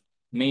of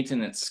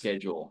maintenance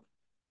schedule,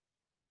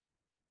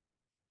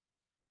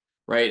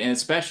 right? And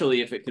especially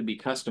if it could be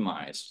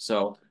customized.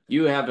 So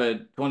you have a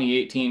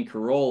 2018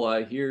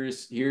 Corolla,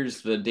 here's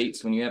the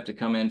dates when you have to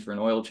come in for an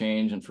oil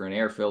change and for an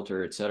air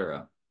filter,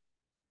 etc.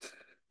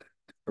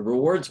 A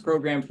rewards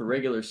program for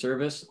regular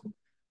service.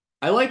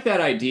 I like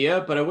that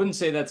idea, but I wouldn't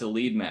say that's a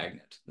lead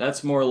magnet.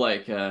 That's more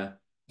like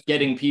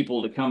getting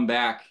people to come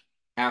back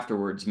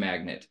afterwards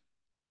magnet.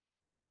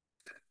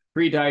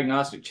 Free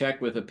diagnostic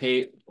check with a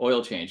pay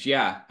oil change.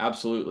 Yeah,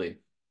 absolutely.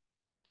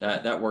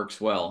 That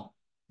works well.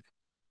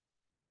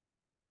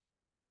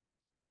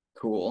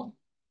 Cool.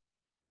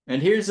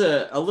 And here's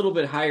a little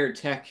bit higher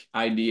tech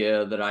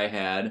idea that I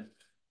had.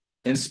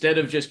 Instead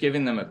of just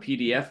giving them a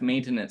PDF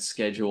maintenance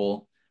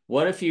schedule,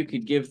 what if you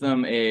could give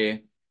them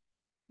a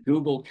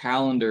Google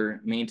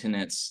Calendar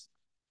maintenance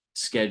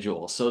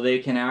schedule so they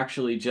can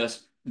actually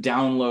just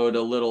download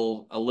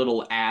a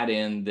little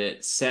add-in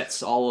that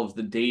sets all of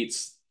the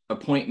dates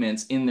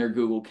appointments in their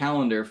Google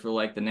Calendar for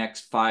like the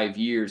next 5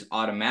 years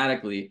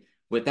automatically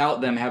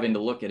without them having to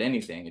look at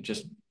anything. It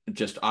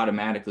just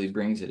automatically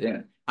brings it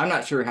in. I'm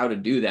not sure how to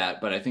do that,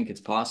 but I think it's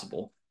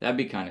possible. That'd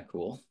be kind of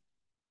cool.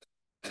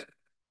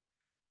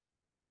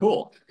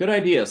 Cool. Good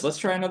ideas. Let's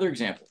try another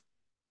example.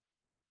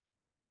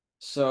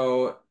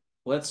 So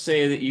let's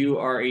say that you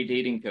are a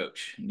dating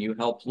coach and you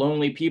help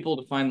lonely people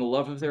to find the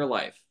love of their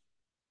life.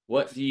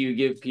 What do you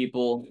give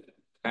people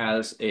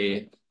as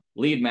a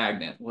lead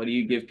magnet? What do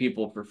you give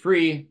people for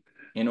free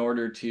in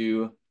order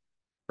to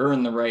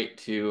earn the right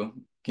to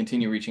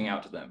continue reaching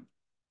out to them?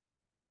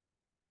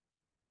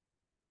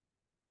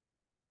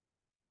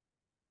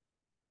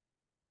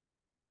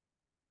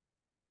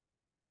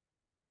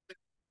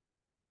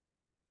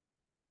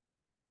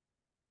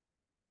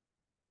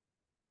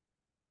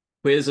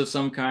 Quiz of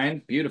some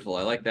kind. Beautiful.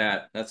 I like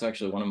that. That's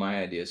actually one of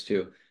my ideas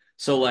too.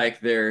 So like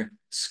their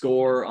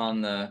score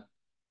on the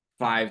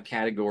 5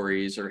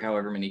 categories or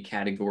however many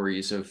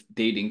categories of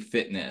dating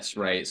fitness,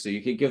 right? So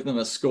you could give them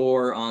a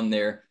score on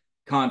their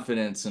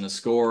confidence and a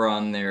score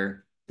on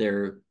their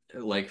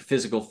like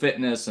physical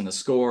fitness and a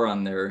score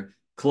on their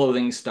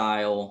clothing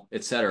style,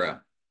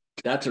 etc.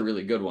 That's a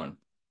really good one.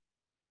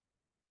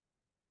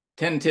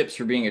 10 tips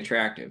for being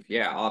attractive.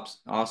 Yeah,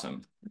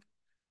 awesome.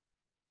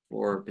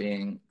 For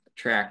being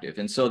attractive.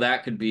 And so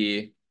that could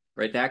be,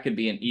 right, that could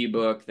be an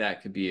ebook,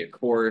 that could be a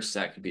course,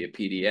 that could be a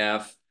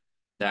PDF,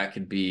 that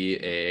could be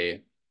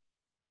a,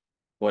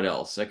 what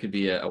else? That could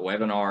be a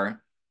webinar.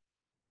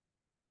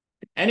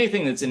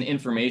 Anything that's an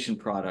information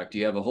product,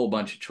 you have a whole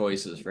bunch of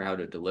choices for how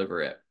to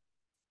deliver it.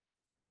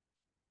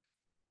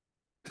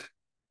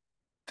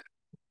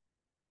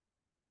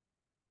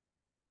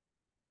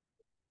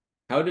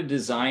 How to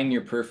design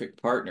your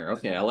perfect partner.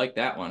 Okay, I like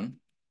that one.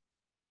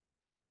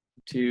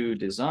 To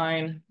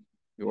design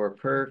your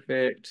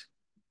perfect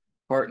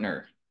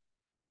partner.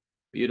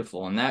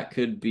 Beautiful. And that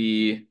could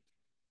be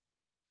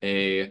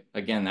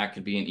again, that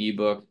could be an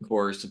ebook,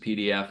 course, a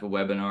PDF, a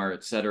webinar,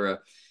 etc.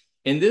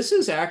 And this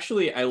is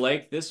actually, I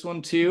like this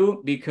one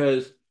too,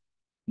 because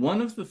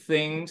one of the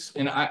things,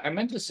 and I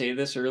meant to say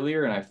this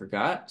earlier and I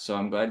forgot, so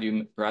I'm glad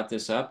you brought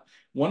this up.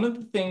 One of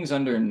the things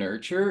under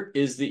nurture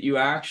is that you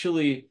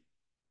actually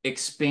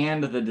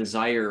expand the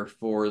desire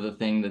for the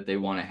thing that they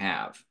want to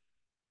have.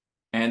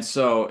 And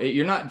so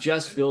you're not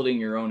just building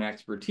your own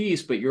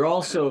expertise, but you're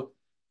also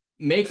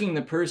making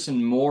the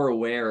person more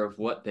aware of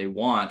what they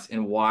want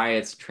and why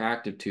it's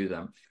attractive to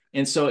them.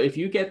 And so if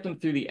you get them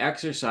through the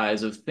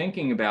exercise of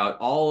thinking about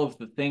all of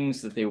the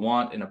things that they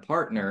want in a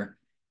partner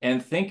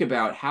and think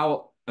about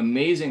how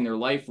amazing their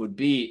life would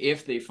be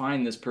if they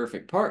find this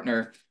perfect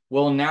partner,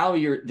 well, now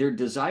their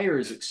desire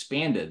is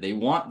expanded. They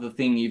want the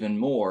thing even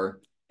more.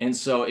 And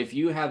so if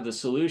you have the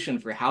solution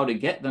for how to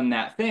get them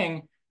that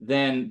thing,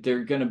 then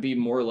they're going to be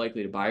more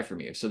likely to buy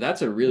from you. So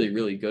that's a really,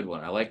 really good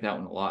one. I like that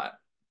one a lot.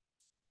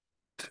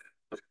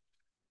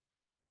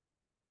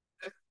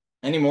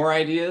 Any more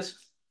ideas?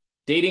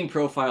 Dating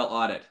profile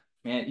audit.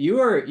 Man,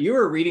 you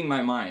are reading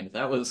my mind.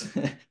 That was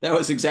that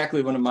was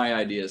exactly one of my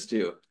ideas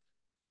too.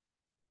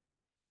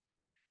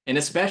 And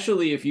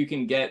especially if you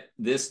can get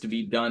this to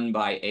be done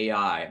by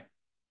AI,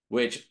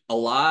 which a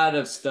lot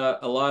of stuff,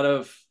 a lot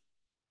of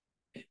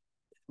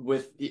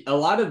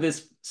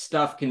this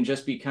stuff can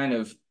just be kind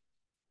of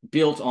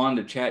built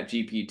onto Chat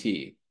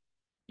GPT.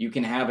 You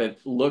can have it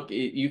look,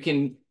 you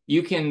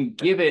can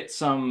give it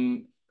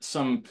some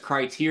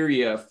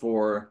criteria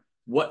for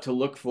what to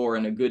look for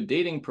in a good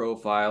dating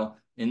profile,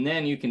 and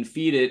then you can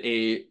feed it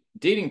a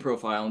dating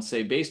profile and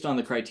say, based on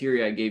the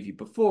criteria I gave you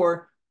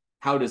before,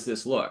 how does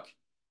this look?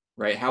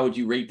 Right? How would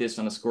you rate this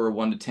on a score of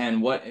 1 to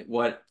 10?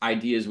 What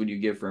ideas would you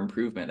give for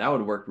improvement? That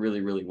would work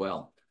really, really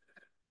well.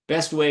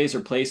 Best ways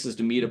or places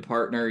to meet a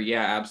partner.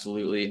 Yeah,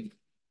 absolutely.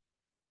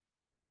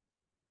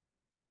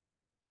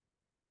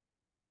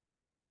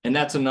 And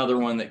that's another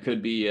one that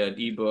could be an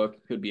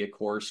ebook, could be a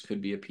course,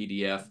 could be a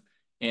PDF.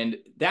 And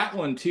that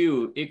one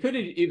too, it could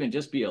even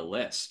just be a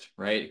list,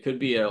 right? It could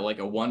be like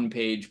a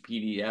 1-page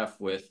PDF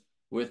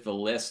with the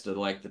list of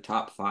like the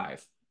top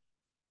 5.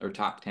 or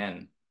top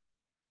 10.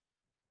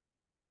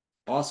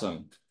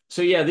 Awesome.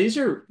 So yeah, these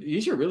are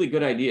really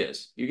good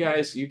ideas. You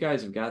guys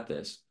have got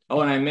this.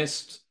 Oh, and I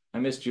missed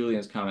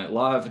Julian's comment.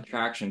 Law of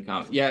attraction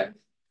comment. Yeah.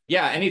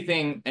 Yeah,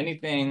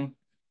 anything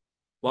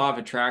law of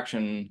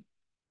attraction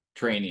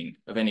training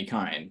of any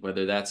kind,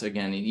 whether that's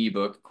again an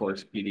ebook,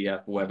 course,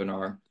 PDF,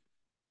 webinar,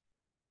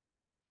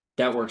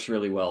 that works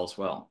really well as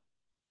well.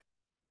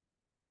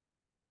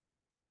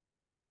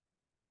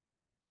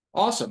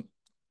 Awesome.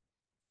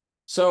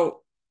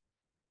 So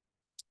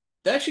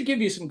that should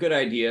give you some good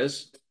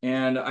ideas.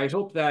 And I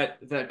hope that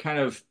that kind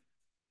of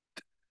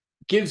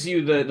gives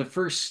you the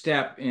first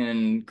step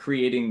in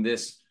creating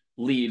this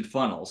lead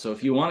funnel. So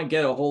if you want to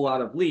get a whole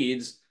lot of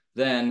leads,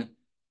 then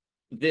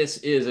this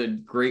is a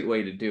great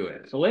way to do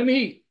it. So let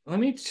me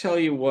tell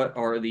you what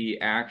are the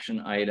action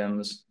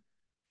items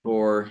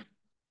for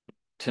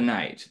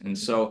tonight. And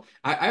so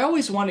I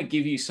always want to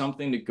give you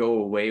something to go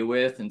away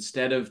with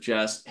instead of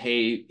just,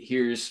 hey,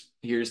 here's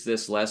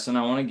this lesson.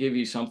 I want to give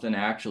you something to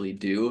actually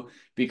do,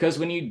 because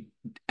when you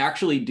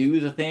actually do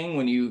the thing,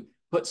 when you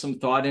put some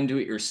thought into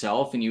it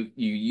yourself and you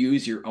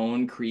use your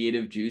own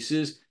creative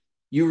juices,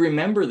 you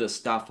remember the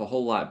stuff a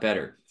whole lot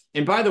better.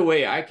 And by the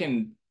way, I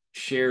can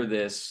share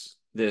this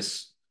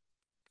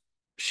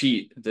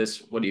sheet, this,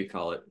 what do you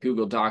call it,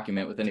 Google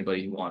document with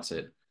anybody who wants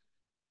it.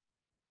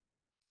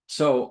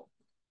 So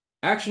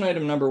action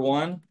item number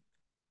 1,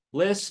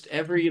 list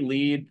every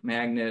lead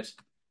magnet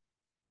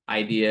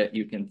idea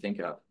you can think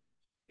of.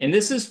 And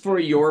this is for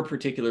your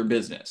particular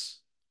business,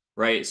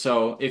 right?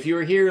 So if you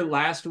were here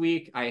last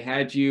week, I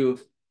had you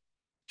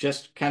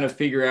just kind of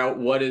figure out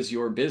what is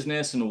your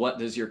business and what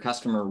does your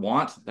customer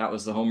want. That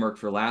was the homework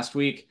for last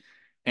week.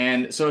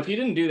 And so if you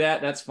didn't do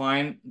that, that's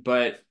fine.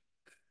 But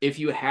if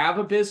you have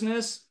a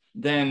business,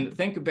 then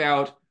think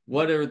about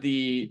what are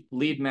the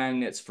lead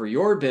magnets for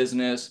your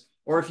business.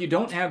 Or if you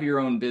don't have your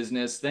own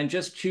business, then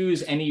just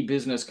choose any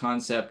business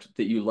concept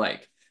that you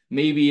like.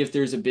 Maybe if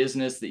there's a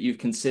business that you've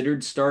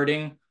considered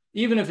starting,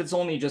 even if it's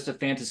only just a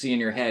fantasy in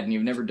your head and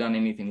you've never done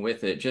anything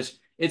with it, just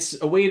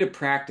it's a way to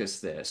practice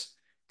this.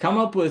 Come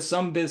up with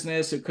some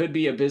business. It could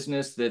be a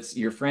business that's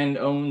your friend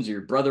owns,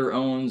 your brother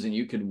owns, and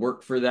you could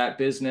work for that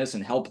business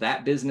and help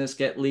that business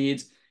get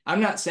leads. I'm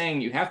not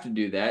saying you have to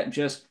do that.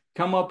 Just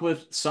come up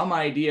with some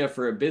idea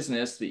for a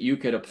business that you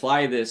could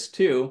apply this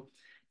to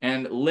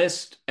and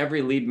list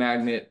every lead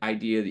magnet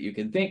idea that you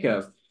can think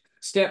of.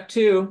 Step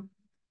 2,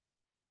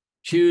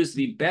 choose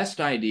the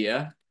best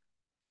idea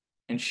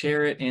and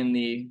share it in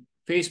the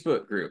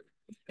Facebook group.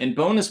 And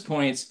bonus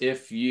points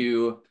if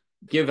you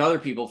give other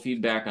people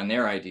feedback on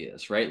their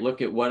ideas, right?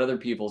 Look at what other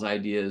people's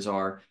ideas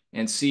are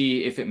and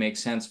see if it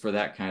makes sense for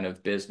that kind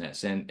of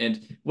business.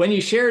 And when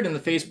you share it in the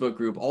Facebook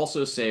group,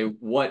 also say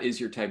what is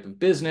your type of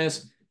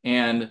business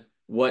and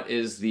what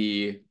is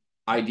the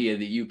idea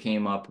that you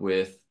came up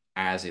with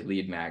as a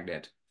lead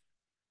magnet.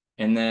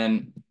 And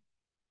then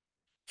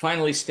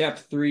finally, step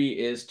 3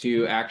 is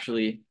to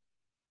actually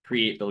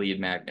create the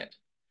lead magnet.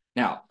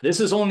 Now, this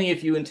is only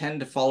if you intend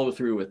to follow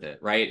through with it,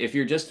 right? If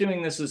you're just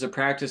doing this as a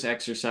practice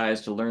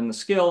exercise to learn the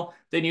skill,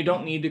 then you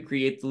don't need to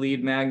create the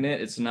lead magnet.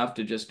 It's enough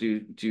to just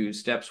do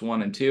steps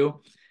 1 and 2.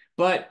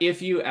 But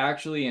if you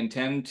actually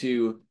intend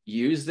to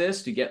use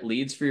this to get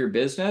leads for your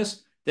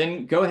business,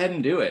 then go ahead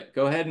and do it.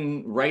 Go ahead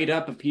and write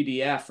up a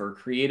PDF or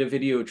create a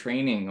video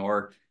training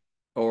or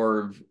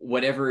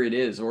whatever it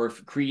is, or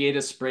create a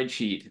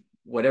spreadsheet,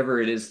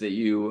 whatever it is that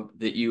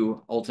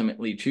you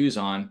ultimately choose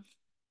on,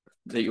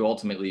 that you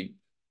ultimately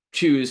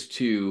choose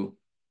to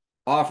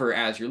offer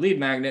as your lead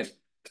magnet.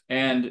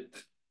 And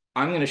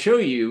I'm going to show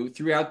you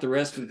throughout the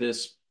rest of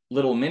this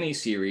little mini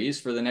series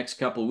for the next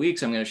couple of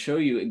weeks, I'm going to show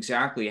you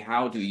exactly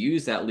how to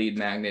use that lead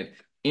magnet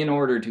in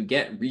order to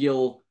get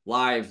real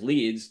live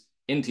leads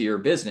into your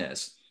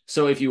business.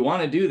 So if you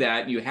want to do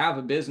that, you have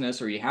a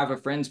business or you have a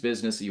friend's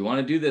business that you want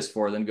to do this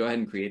for, then go ahead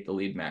and create the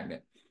lead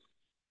magnet.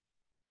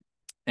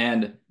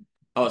 And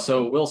oh,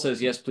 so Will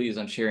says, yes, please,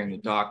 I'm sharing the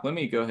doc. Let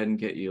me go ahead and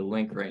get you a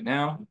link right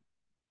now.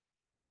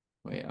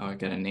 Wait, oh, I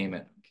gotta name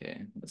it.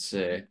 Okay, let's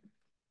say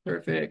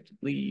perfect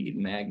lead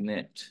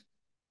magnet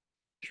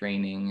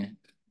training.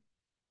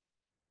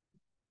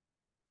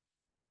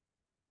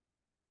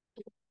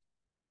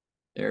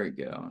 There we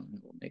go.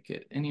 We'll make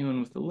it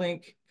anyone with the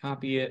link,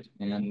 copy it,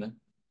 and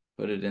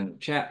put it in the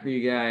chat for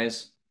you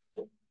guys.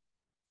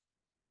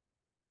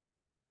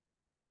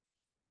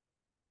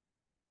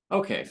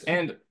 Okay,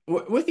 and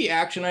with the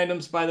action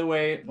items, by the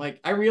way,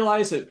 like I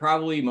realize that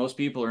probably most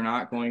people are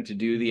not going to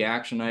do the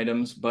action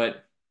items,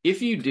 but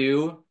if you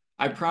do,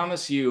 I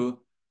promise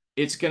you,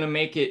 it's going to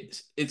make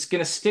it, it's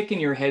going to stick in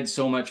your head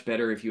so much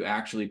better if you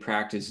actually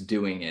practice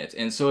doing it.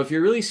 And so if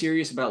you're really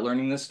serious about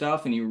learning this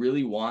stuff and you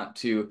really want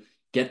to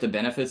get the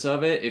benefits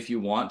of it, if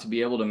you want to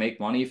be able to make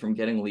money from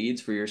getting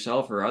leads for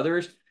yourself or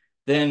others,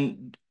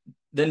 then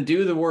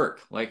do the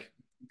work. Like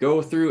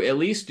go through, at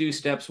least do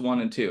steps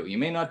 1 and 2. You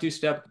may not do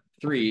step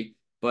 3,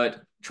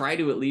 but try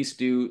to at least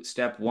do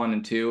step 1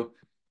 and 2.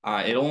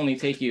 It'll only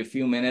take you a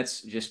few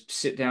minutes. Just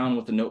sit down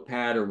with a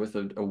notepad or with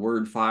a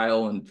Word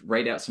file and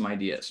write out some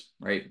ideas,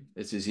 right?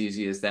 It's as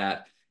easy as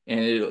that.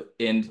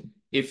 And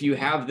if you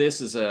have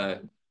this as a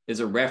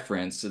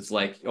reference, it's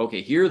like,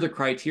 okay, here are the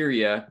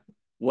criteria.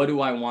 What do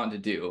I want to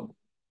do?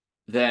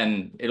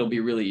 Then it'll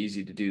be really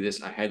easy to do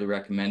this. I highly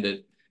recommend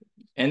it.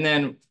 And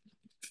then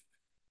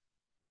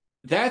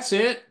that's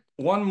it.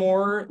 One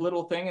more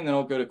little thing, and then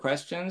I'll go to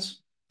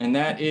questions. And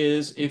that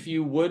is, if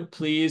you would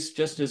please,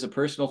 just as a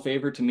personal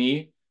favor to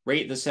me,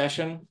 rate the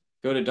session.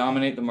 Go to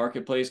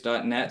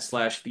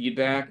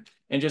dominatethemarketplace.net/feedback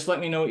and just let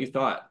me know what you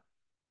thought.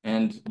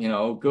 And,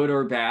 good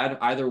or bad,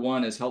 either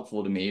one is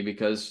helpful to me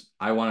because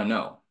I want to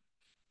know.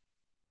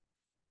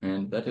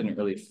 And that didn't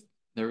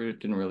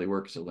really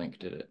work as a link,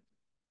 did it?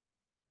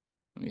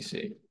 Let me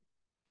see.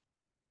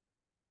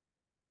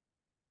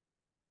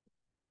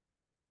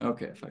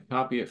 Okay, if I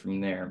copy it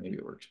from there, maybe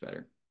it works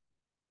better.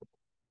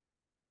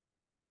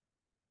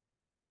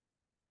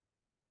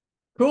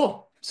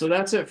 Cool. So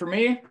that's it for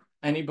me.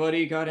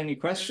 Anybody got any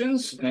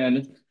questions?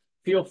 And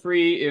feel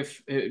free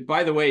if,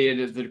 by the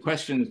way, the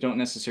questions don't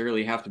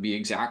necessarily have to be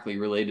exactly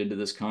related to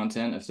this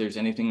content. If there's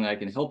anything that I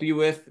can help you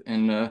with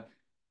and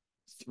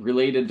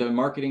related to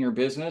marketing or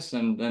business,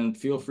 and then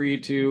feel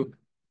free to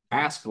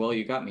ask while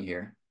you got me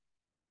here.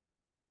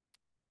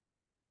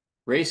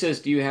 Ray says,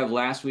 do you have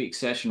last week's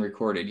session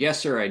recorded? Yes,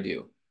 sir, I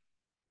do.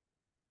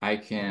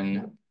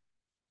 Let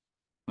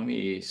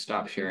me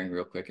stop sharing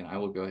real quick and I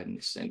will go ahead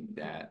and send you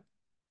that.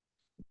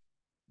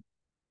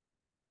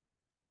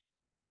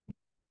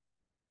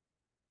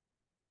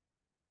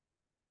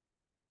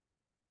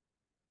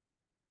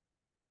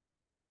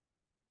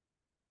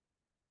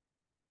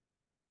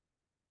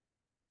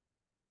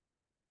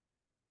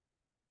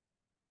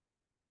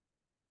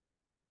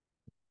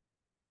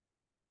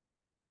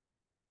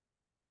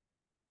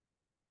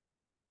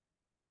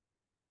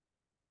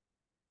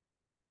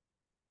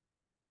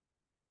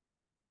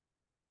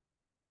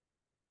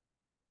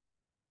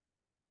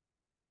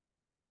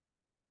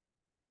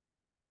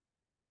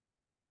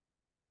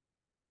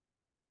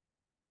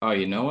 Oh,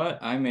 you know what?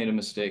 I made a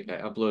mistake. I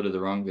uploaded the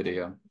wrong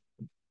video.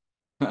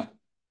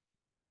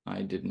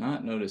 I did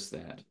not notice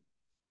that.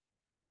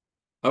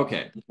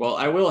 Okay, well,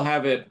 I will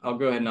have it. I'll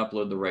go ahead and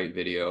upload the right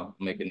video.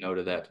 Make a note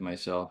of that to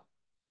myself.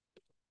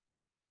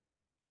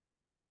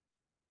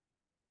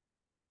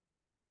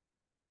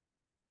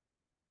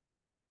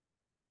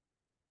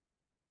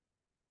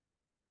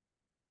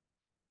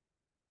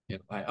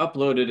 Yep, I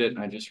uploaded it and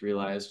I just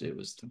realized it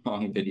was the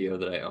wrong video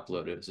that I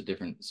uploaded. It was a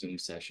different Zoom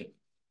session.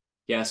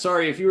 Yeah,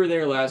 sorry if you were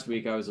there last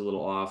week. I was a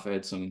little off. I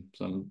had some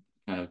kind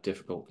of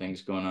difficult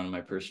things going on in my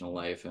personal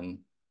life and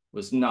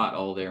was not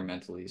all there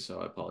mentally,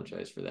 so I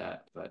apologize for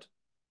that. But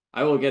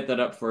I will get that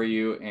up for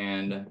you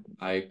and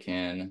I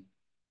can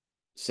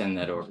send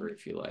that over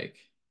if you like.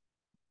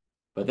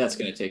 But that's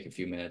going to take a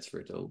few minutes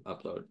for it to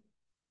upload.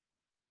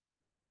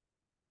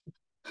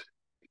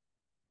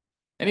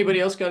 Anybody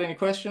else got any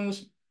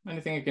questions?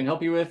 Anything I can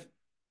help you with?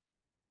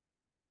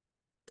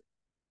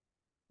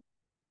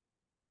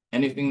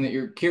 Anything that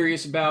you're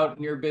curious about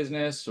in your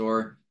business,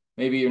 or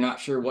maybe you're not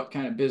sure what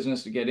kind of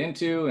business to get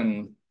into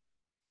and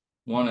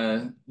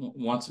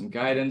want some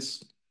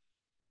guidance?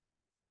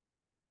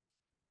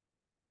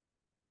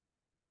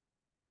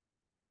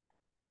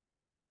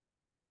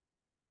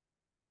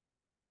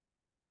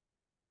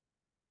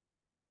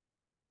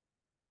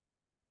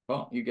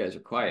 Well, you guys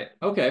are quiet.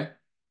 Okay,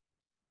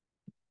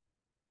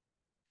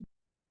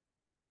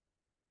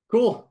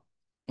 cool.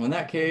 Well, in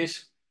that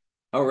case,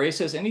 oh, Ray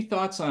says, any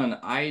thoughts on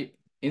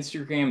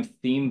Instagram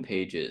theme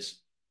pages?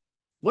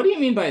 What do you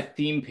mean by a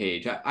theme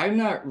page? I'm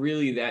not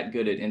really that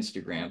good at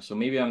Instagram, so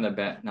maybe I'm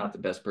not the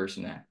best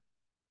person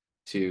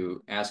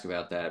to ask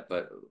about that.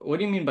 But what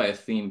do you mean by a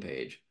theme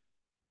page?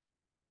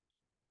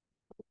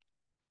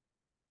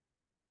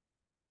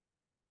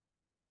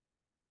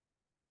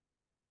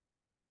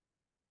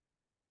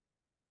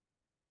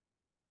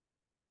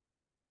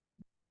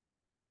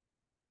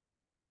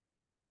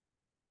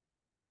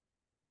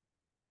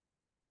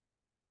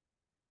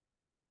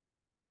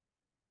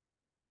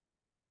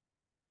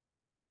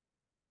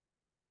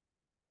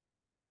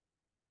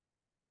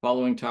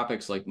 Following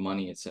topics like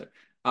money, etc.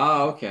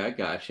 Oh, okay, I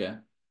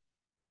gotcha.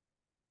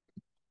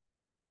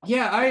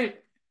 Yeah,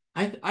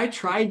 I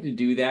tried to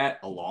do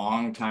that a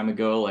long time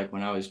ago, like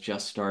when I was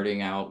just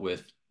starting out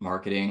with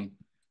marketing,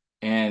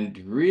 and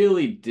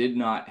really did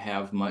not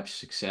have much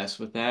success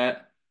with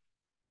that.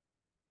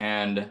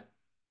 And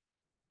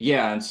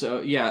yeah, and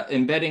so yeah,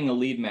 embedding a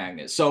lead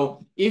magnet.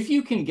 So if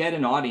you can get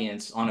an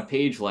audience on a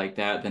page like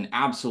that, then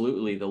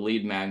absolutely the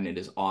lead magnet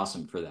is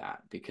awesome for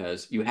that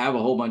because you have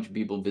a whole bunch of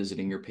people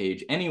visiting your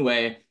page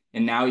anyway,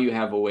 and now you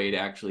have a way to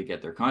actually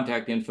get their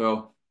contact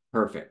info.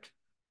 Perfect.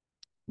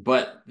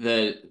 But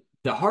the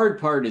hard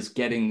part is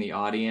getting the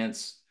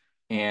audience.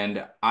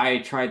 And I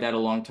tried that a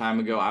long time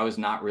ago. I was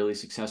not really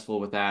successful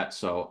with that,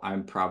 so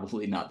I'm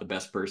probably not the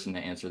best person to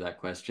answer that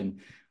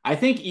question. I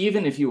think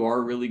even if you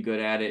are really good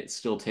at it, it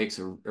still takes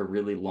a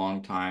really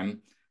long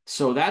time.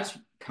 So that's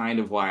kind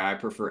of why I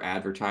prefer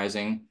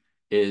advertising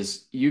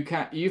is you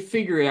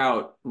figure it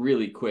out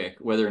really quick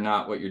whether or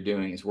not what you're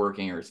doing is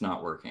working or it's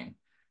not working.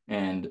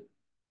 And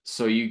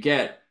so you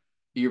get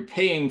you're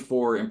paying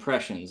for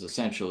impressions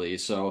essentially.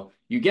 So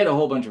you get a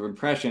whole bunch of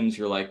impressions.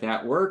 You're like,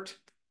 that worked.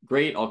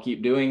 Great. I'll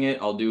keep doing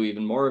it. I'll do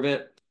even more of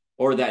it.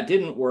 Or that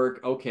didn't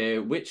work. Okay.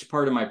 Which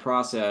part of my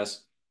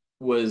process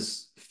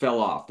fell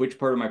off? Which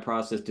part of my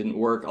process didn't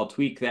work? I'll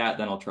tweak that.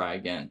 Then I'll try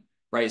again.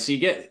 Right. So you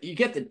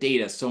get the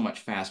data so much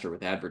faster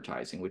with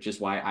advertising, which is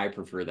why I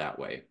prefer that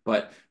way.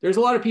 But there's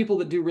a lot of people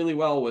that do really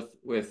well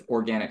with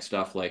organic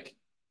stuff like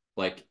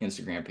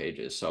Instagram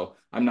pages. So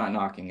I'm not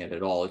knocking it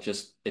at all.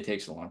 It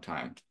takes a long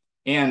time.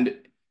 And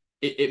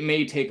it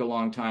may take a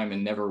long time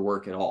and never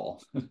work at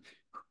all,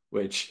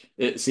 which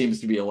it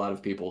seems to be a lot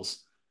of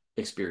people's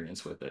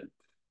experience with it.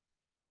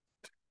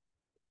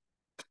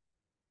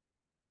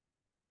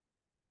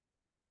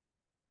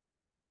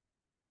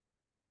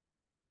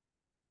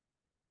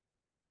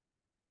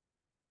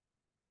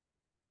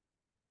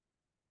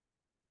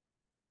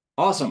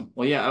 Awesome.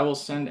 Well, yeah, I will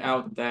send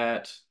out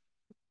that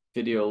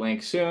video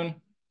link soon.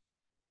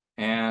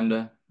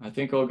 And I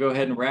think I'll go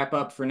ahead and wrap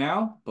up for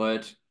now.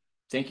 But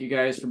thank you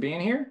guys for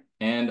being here.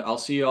 And I'll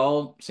see you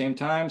all same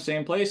time,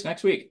 same place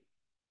next week.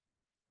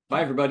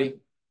 Bye, everybody.